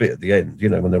 particularly the bit at the end,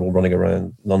 when they're all running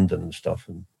around London and stuff,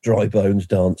 and Dry Bones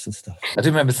dance and stuff. I do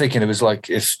remember thinking it was like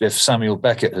if Samuel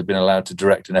Beckett had been allowed to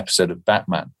direct an episode of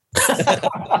Batman.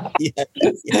 Well,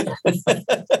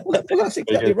 that's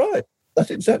exactly right. That's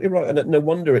exactly right. And no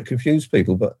wonder it confused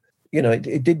people. But,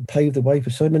 it did pave the way for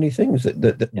so many things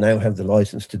that now have the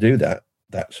license to do that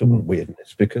sort of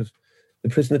weirdness, because the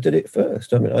prisoner did it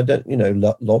first. I mean, I don't,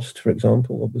 Lost, for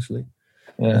example, obviously.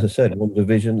 Yeah. As I said,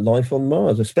 WandaVision, Life on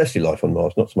Mars, especially Life on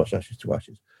Mars, not so much Ashes to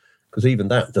Ashes, because even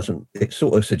that it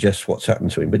sort of suggests what's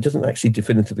happened to him, but it doesn't actually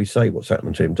definitively say what's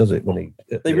happened to him, does it?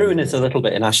 They ruin it a little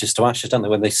bit in Ashes to Ashes, don't they,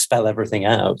 when they spell everything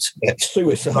out? It's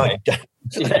suicide.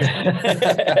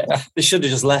 They should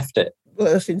have just left it.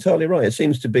 Well, that's entirely right. It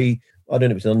seems to be, I don't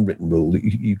know if it's an unwritten rule that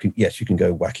you can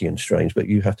go wacky and strange, but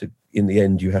you have to, in the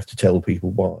end, you have to tell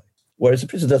people why. Whereas the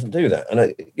prisoner doesn't do that. And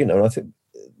I think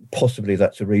possibly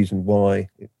that's a reason why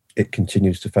it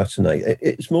continues to fascinate.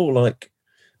 It's more like,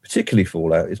 particularly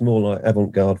Fallout, it's more like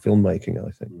avant-garde filmmaking,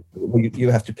 I think. You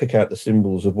have to pick out the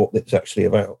symbols of what it's actually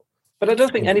about. But I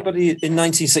don't think anybody in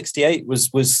 1968 was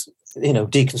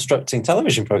deconstructing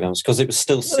television programs, because it was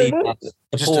still seen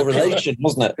as a poor relation,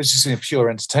 wasn't it? It was just a pure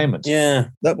entertainment. Yeah.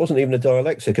 That wasn't even a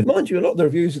dialectic. And mind you, a lot of the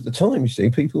reviews at the time,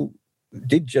 people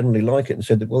did generally like it and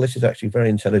said that, well, this is actually very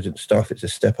intelligent stuff. It's a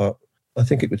step up. I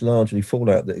think it was largely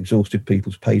fallout that exhausted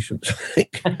people's patience. I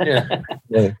think. Yeah.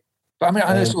 Yeah. But I mean,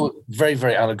 I know it's all very,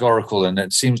 very allegorical, and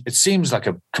it seems like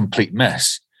a complete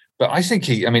mess. But I think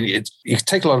you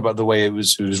take a lot about the way it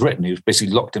was written. He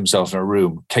basically locked himself in a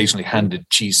room, occasionally handed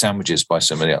cheese sandwiches by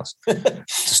somebody else to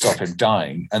stop him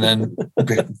dying, and then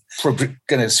getting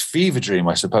this fever dream,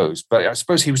 I suppose. But I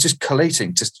suppose he was just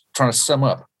collating, just trying to sum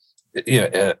up,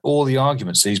 all the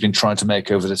arguments that he's been trying to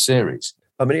make over the series.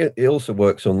 I mean, it also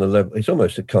works on the level. It's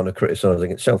almost a kind of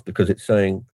criticising itself, because it's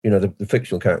saying, the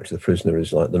fictional character, the prisoner,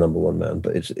 is like the number one man,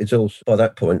 but it's also, by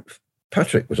that point,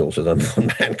 Patrick was also the number one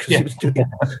man, because he was doing,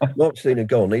 Marcelline had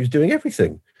gone, he was doing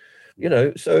everything,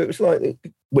 so it was like,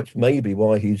 which may be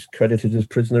why he's credited as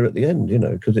prisoner at the end,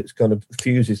 because it's kind of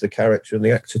fuses the character and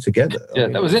the actor together. Yeah,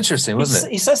 that was interesting, wasn't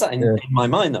it? He says that in My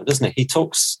Mind, though, doesn't he?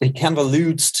 He kind of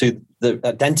alludes to the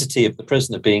identity of the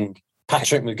prisoner being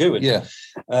Patrick McGoohan.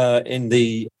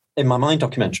 In My Mind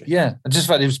documentary. Yeah, and just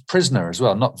the fact he was prisoner as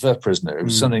well, not the prisoner. It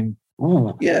was something.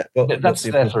 Ooh, yeah, that's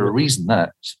there for a reason.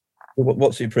 That.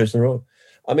 What's he a prisoner of?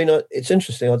 I mean, it's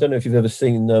interesting. I don't know if you've ever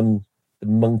seen the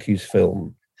Monkeys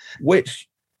film, which,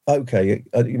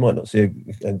 you might not see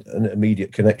an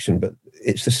immediate connection, but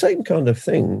it's the same kind of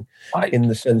thing in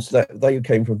the sense that they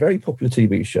came from a very popular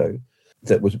TV show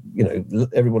that was,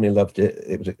 everybody loved it.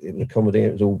 It was a comedy.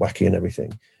 It was all wacky and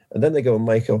everything. And then they go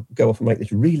off and make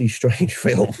this really strange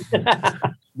film,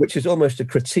 which is almost a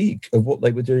critique of what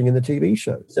they were doing in the TV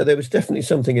show. So there was definitely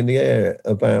something in the air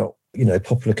about,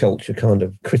 popular culture kind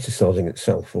of criticising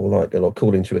itself, or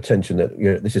calling to attention that,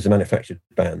 this is a manufactured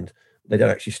band. They don't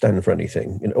actually stand for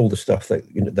anything. All the stuff that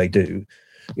they do,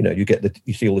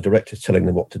 you see all the directors telling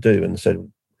them what to do, and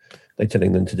so they're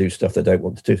telling them to do stuff they don't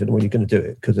want to do. So, well, you're going to do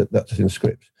it because that's in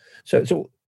script. So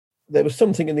there was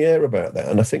something in the air about that,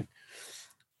 and I think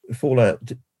Fallout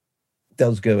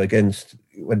does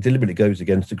deliberately goes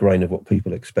against the grain of what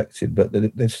people expected, but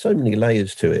there's so many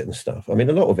layers to it and stuff. I mean,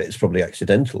 a lot of it is probably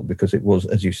accidental, because it was,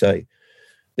 as you say,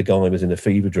 the guy was in a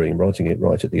fever dream writing it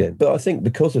right at the end. But I think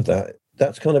because of that,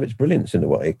 that's kind of its brilliance in a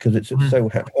way, because it's so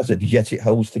haphazard, yet it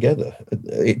holds together.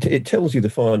 It tells you the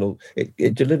final,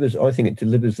 it delivers, I think it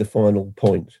delivers the final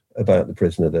point about the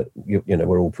prisoner, that,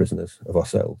 we're all prisoners of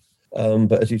ourselves.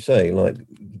 But as you say,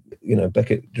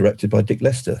 Beckett directed by Dick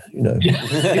Lester,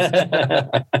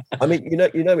 I mean,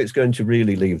 it's going to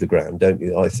really leave the ground, don't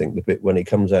you? I think the bit when he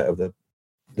comes out of the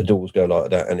doors go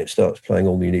like that and it starts playing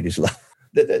All You Need Is Love.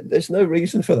 There's no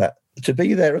reason for that to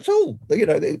be there at all. The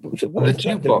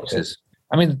jukeboxes.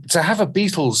 I mean, to have a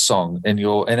Beatles song in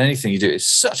anything you do is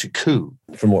such a coup.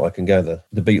 From what I can gather,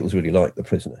 the Beatles really like The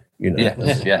Prisoner.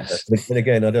 Yes. But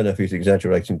again, I don't know if he's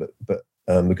exaggerating, but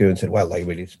McGoohan said, well,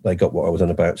 they got what I was on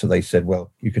about, so they said, well,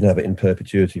 you can have it in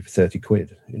perpetuity for 30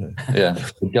 quid. Yeah,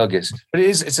 Guggis. But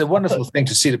it's a wonderful thing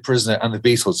to see The Prisoner and the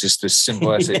Beatles, just this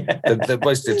symbiotic. They're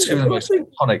both two of the most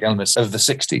iconic elements of the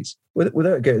 60s.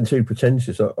 Without getting too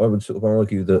pretentious, I would sort of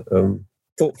argue that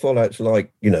Fallout's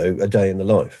like, a day in the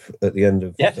life at the end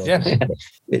of.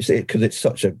 It's because it's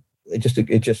such a. It's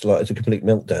just like it's a complete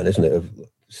meltdown, isn't it, of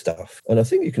stuff? And I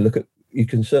think you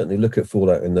can certainly look at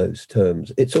Fallout in those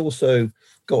terms. It's also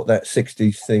got that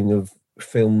 60s thing of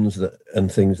films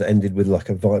and things that ended with like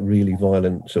a really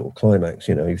violent sort of climax.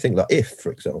 You think like If,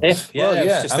 for example. You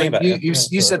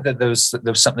said that there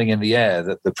was something in the air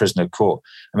that the prisoner caught.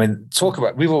 I mean,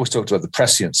 we've always talked about the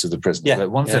prescience of the prisoner,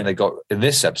 but one thing they got in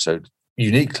this episode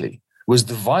uniquely was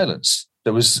the violence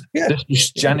that was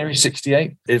January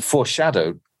 68. It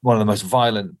foreshadowed one of the most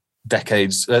violent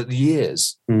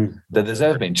years that there's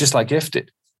ever been, just like If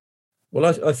did. Well,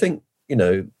 I think,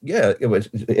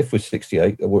 If was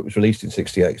 68, or it was released in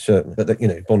 68, certainly. But,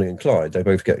 Bonnie and Clyde, they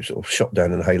both get sort of shot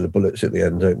down in a hail of bullets at the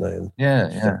end, don't they?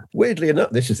 And weirdly enough,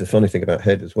 this is the funny thing about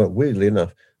Head as well, weirdly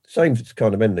enough, same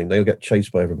kind of ending, they'll get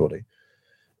chased by everybody.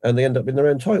 And they end up in their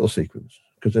own title sequence,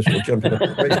 because they're sort of jumping off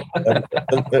the bridge.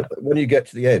 And when you get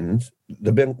to the end,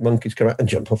 the monkeys come out and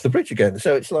jump off the bridge again.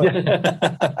 So it's like,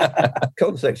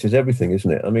 context is everything,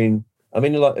 isn't it? I mean,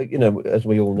 like, as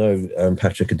we all know,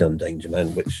 Patrick had done Danger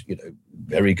Man, which,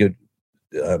 very good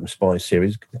spy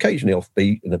series, occasionally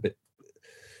offbeat and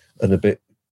a bit,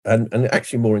 and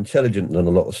actually more intelligent than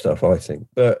a lot of stuff, I think.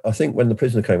 But I think when The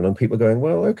Prisoner came along, people were going,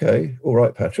 well, okay, all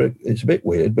right, Patrick, it's a bit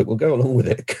weird, but we'll go along with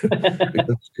it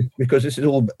because this is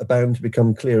all bound to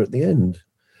become clear at the end.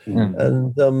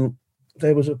 And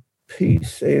there was a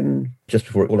piece in just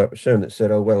before it all was shown that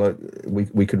said, oh, well,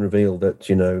 we can reveal that,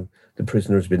 the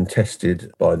prisoner has been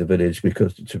tested by the village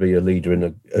because to be a leader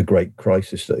in a great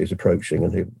crisis that is approaching,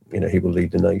 and he will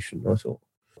lead the nation. I thought,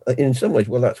 in some ways,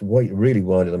 well, that's really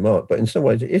wide of the mark, but in some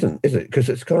ways it isn't, is it? Because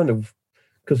it's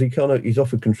he's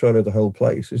offered control of the whole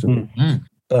place, isn't it?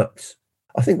 But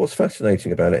I think what's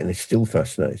fascinating about it, and it's still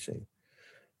fascinating,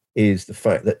 is the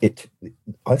fact that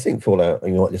I think Fallout,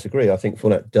 and you might disagree, I think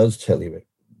Fallout does tell you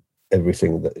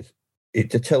everything that is. It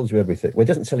tells you everything. Well, it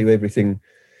doesn't tell you everything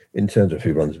in terms of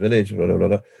who runs the village, blah, blah, blah,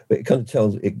 blah, but it kind of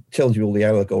tells you all the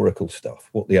allegorical stuff,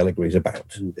 what the allegory is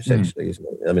about, essentially, isn't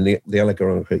it? I mean, the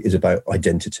allegory is about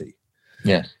identity.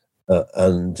 Yeah. I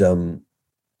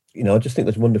just think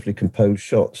there's wonderfully composed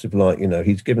shots of, like,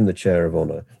 he's given the chair of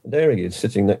honour, and there he is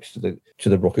sitting next to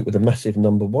the rocket with a massive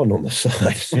number 1 on the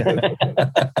side.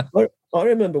 So, I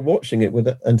remember watching it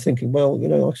and thinking, well,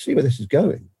 I see where this is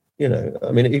going.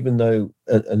 I mean, even though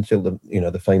until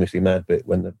the famously mad bit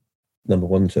when the number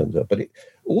 1 turns up, but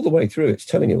all the way through, it's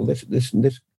telling you, well, this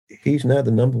he's now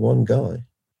the number 1 guy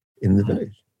in the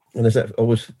village. And there's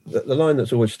the line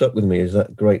that's always stuck with me is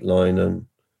that great line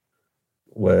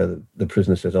where the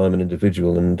prisoner says, "I'm an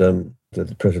individual," and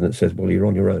the president says, "Well, you're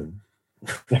on your own."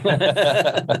 And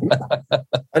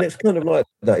it's kind of like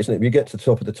that, isn't it? If you get to the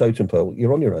top of the totem pole,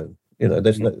 you're on your own.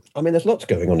 There's lots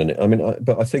going on in it. I mean,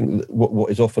 but I think what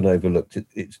is often overlooked,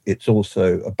 it's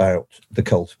also about the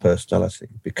cult of personality,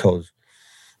 because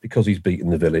he's beaten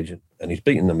the village and he's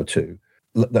beaten number 2.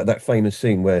 That famous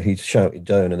scene where he's shouted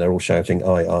down and they're all shouting,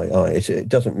 "I." It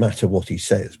doesn't matter what he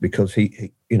says, because he's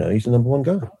the number 1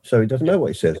 guy, so he doesn't know what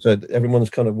he says. So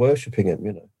everyone's kind of worshipping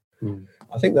him.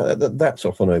 I think that's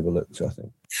often overlooked. I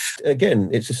think, again,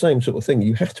 it's the same sort of thing.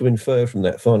 You have to infer from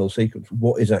that final sequence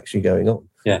what is actually going on.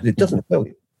 Yeah. It doesn't tell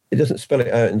you. It doesn't spell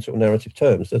it out in sort of narrative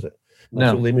terms, does it?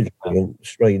 That's all imagery and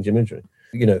strange imagery.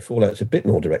 Fallout's a bit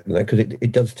more direct than that, because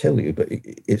it does tell you, but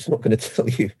it's not going to tell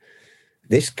you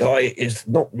this guy is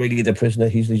not really the prisoner.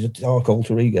 He's a dark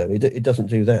alter ego. It doesn't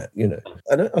do that,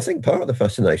 And I think part of the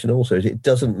fascination also is it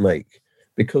doesn't make,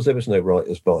 because there was no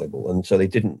writer's Bible, and so they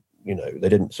didn't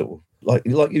sort of,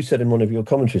 like you said in one of your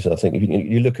commentaries, I think,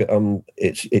 you look at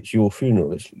it's your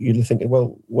funeral. You're thinking,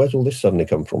 well, where's all this suddenly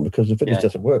come from? Because the village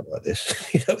doesn't work like this.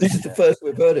 This is the first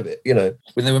we've heard of it.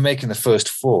 When they were making the first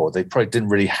 4, they probably didn't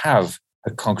really have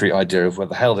a concrete idea of what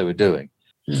the hell they were doing.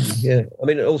 Yeah, I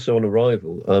mean, also on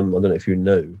arrival, I don't know if you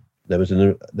know, there was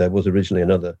originally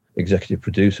another executive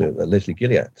producer, Leslie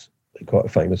Gilliatt, quite a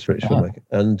famous British filmmaker,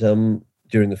 and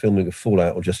during the filming of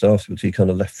Fallout, or just afterwards, he kind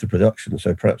of left the production.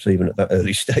 So perhaps even at that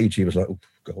early stage, he was like, "Oh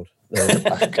God."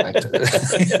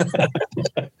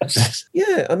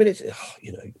 Yeah, I mean, it's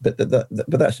but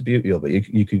that's the beauty of it.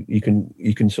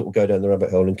 You can sort of go down the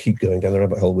rabbit hole and keep going down the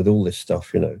rabbit hole with all this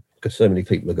stuff, because so many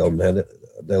people are gone now that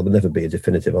there'll never be a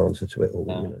definitive answer to it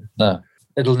all. No,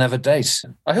 it'll never date.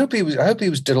 I hope he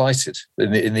was delighted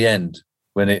in the end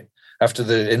after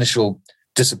the initial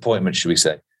disappointment, should we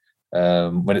say.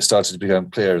 When it started to become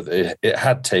clear that it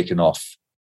had taken off,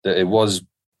 that it was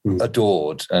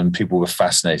adored and people were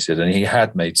fascinated, and he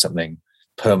had made something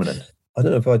permanent. I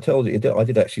don't know if I told you, I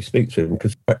did actually speak to him,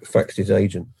 because I faxed his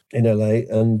agent in LA,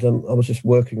 and I was just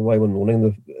working away one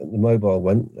morning, the mobile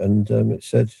went, and it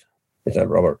said, "Is that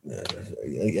Robert?"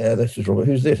 "Yeah, this is Robert."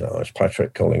 "Who's this?" "Oh, it's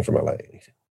Patrick calling from LA." He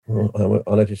said,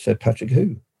 and I just said, "Patrick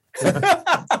who?"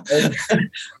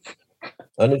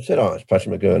 And it said, "Oh, it's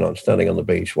Patrick McGowan. I'm standing on the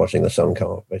beach watching the sun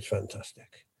come up. It's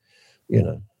fantastic."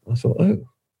 I thought, oh,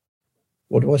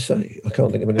 what do I say? I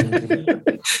can't think of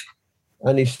anything.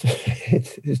 And he's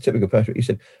typical Patrick. He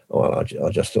said, "Oh, well,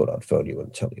 I just thought I'd phone you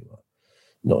and tell you I'm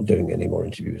not doing any more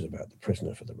interviews about the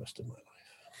prisoner for the rest of my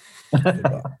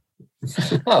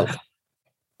life." Oh.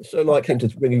 So like him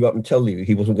to ring you up and tell you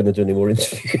he wasn't going to do any more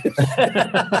interviews.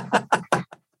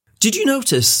 Did you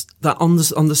notice that on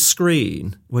the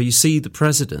screen where you see the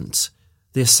president,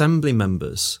 the assembly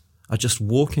members are just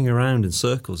walking around in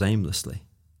circles aimlessly?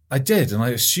 I did, and I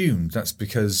assumed that's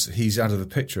because he's out of the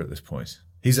picture at this point.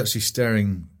 He's actually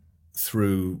staring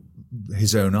through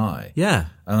his own eye. Yeah.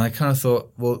 And I kind of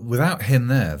thought, well, without him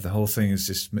there, the whole thing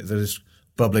is they're just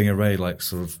bubbling away like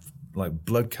sort of like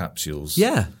blood capsules.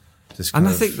 Yeah. And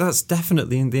I think that's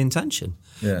definitely in the intention.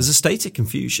 Yeah. There's a state of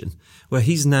confusion where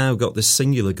he's now got this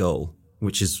singular goal,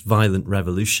 which is violent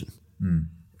revolution.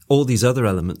 All these other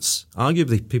elements,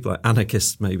 arguably people like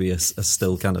anarchists maybe are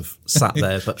still kind of sat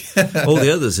there, but all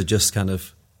the others are just kind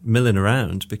of milling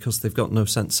around because they've got no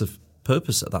sense of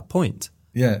purpose at that point.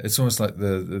 Yeah, it's almost like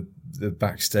the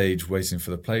backstage waiting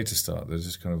for the play to start. They're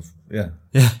just kind of, yeah.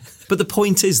 But the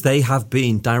point is they have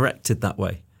been directed that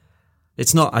way.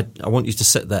 It's not, I want you to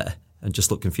sit there and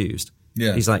just look confused.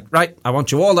 Yeah. He's like, right, I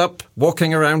want you all up,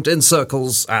 walking around in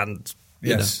circles, and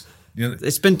you know,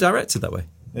 it's been directed that way.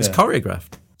 It's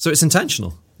choreographed, so it's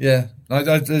intentional. Yeah,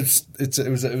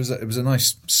 it was a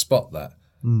nice spot, that.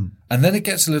 And then it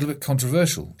gets a little bit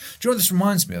controversial. Do you know what this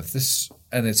reminds me of? This,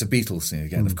 and it's a Beatles thing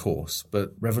again, of course,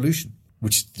 but Revolution,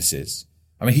 which this is.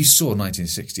 I mean, he saw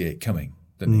 1968 coming,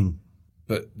 didn't he?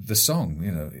 But the song,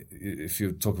 if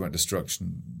you're talking about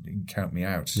destruction, you can count me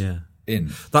out. Yeah.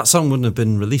 In. That song wouldn't have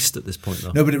been released at this point,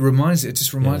 though. No, but it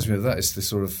just reminds me of that. It's the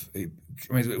sort of,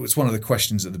 it's one of the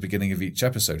questions at the beginning of each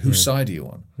episode. Whose side are you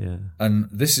on? Yeah. And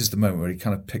this is the moment where he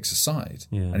kind of picks a side.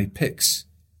 Yeah. And he picks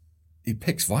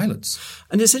violence.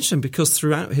 And it's interesting because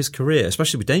throughout his career,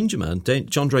 especially with Danger Man,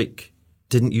 John Drake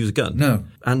didn't use a gun. No.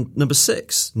 And Number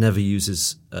 6 never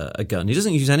uses a gun. He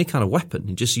doesn't use any kind of weapon.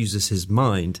 He just uses his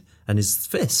mind and his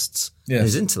fists and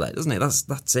his intellect, doesn't he?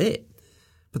 That's it.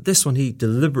 But this one, he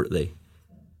deliberately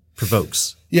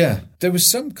provokes. Yeah, there was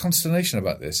some consternation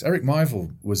about this. Eric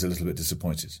Mivel was a little bit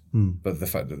disappointed by the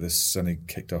fact that this suddenly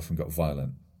kicked off and got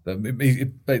violent.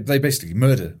 They basically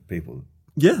murder people.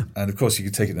 Yeah. And of course, you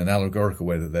could take it in an allegorical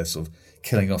way that they're sort of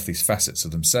killing off these facets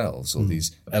of themselves or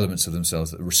these elements of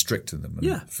themselves that are restricting them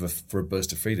for a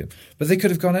burst of freedom. But they could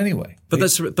have gone anyway. But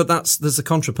there's a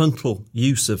contrapuntal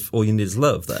use of All You Need Is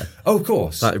Love there. Oh, of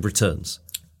course. That it returns.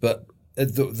 But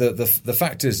the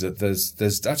fact is that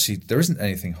there isn't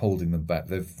anything holding them back.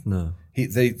 They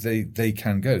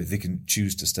can go. They can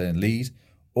choose to stay and lead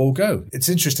or go. It's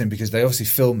interesting because they obviously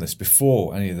filmed this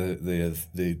before any of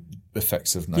the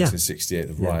effects of 1968,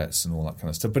 the riots and all that kind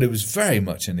of stuff. But it was very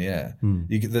much in the air.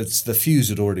 The fuse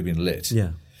had already been lit.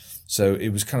 Yeah. So it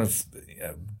was kind of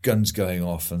guns going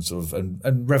off and sort of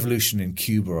and revolution in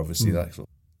Cuba, obviously. That sort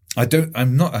of,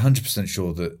 I'm not 100%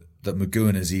 sure that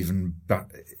McGoohan is even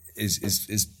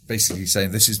is basically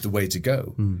saying this is the way to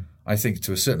go. I think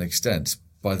to a certain extent,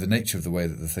 by the nature of the way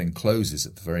that the thing closes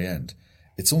at the very end,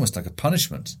 it's almost like a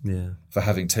punishment for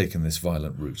having taken this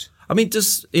violent route. I mean,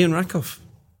 does Ian Rakoff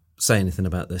say anything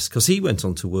about this? Because he went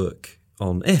on to work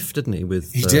on If, didn't he?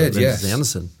 With Lindsay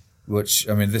Anderson. Which,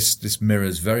 I mean, this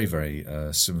mirrors very, very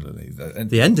similarly. And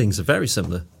the endings are very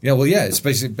similar. Yeah, well, yeah, it's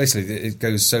basically it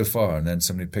goes so far and then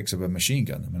somebody picks up a machine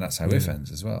gun. I mean, that's how If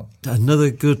ends as well. Another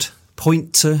good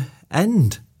point to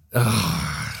end.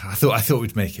 I thought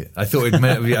we'd make it. I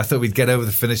thought we'd get over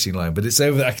the finishing line, but it's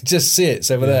over there. I can just see it.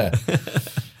 It's over there.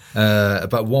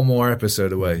 About one more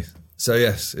episode away. So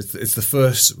yes, it's the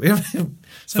first.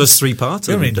 First 3-parter.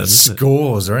 We haven't even done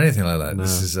scores or anything like that. No.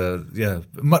 This is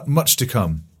much to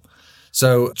come.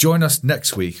 So join us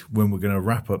next week when we're going to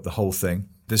wrap up the whole thing.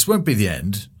 This won't be the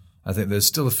end. I think there's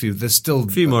still a few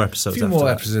more episodes. A few more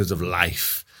episodes of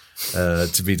life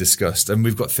to be discussed, and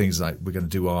we've got things like we're going to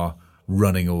do our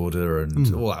running order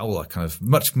and all that kind of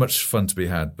much fun to be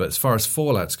had. But as far as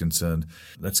Fallout's concerned,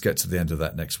 let's get to the end of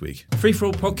that next week. Free For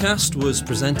All podcast was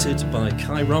presented by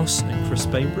Kai Ross and Chris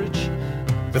Bainbridge.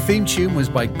 The theme tune was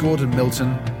by Gordon Milton,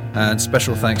 and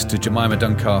special thanks to Jemima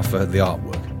Dunkar for the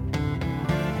artwork.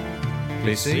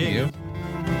 Please see you.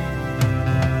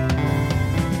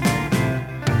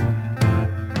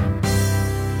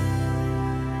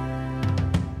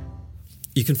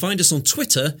 You can find us on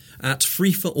Twitter at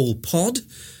FreeForAllPod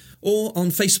or on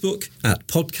Facebook at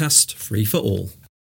Podcast Free For All.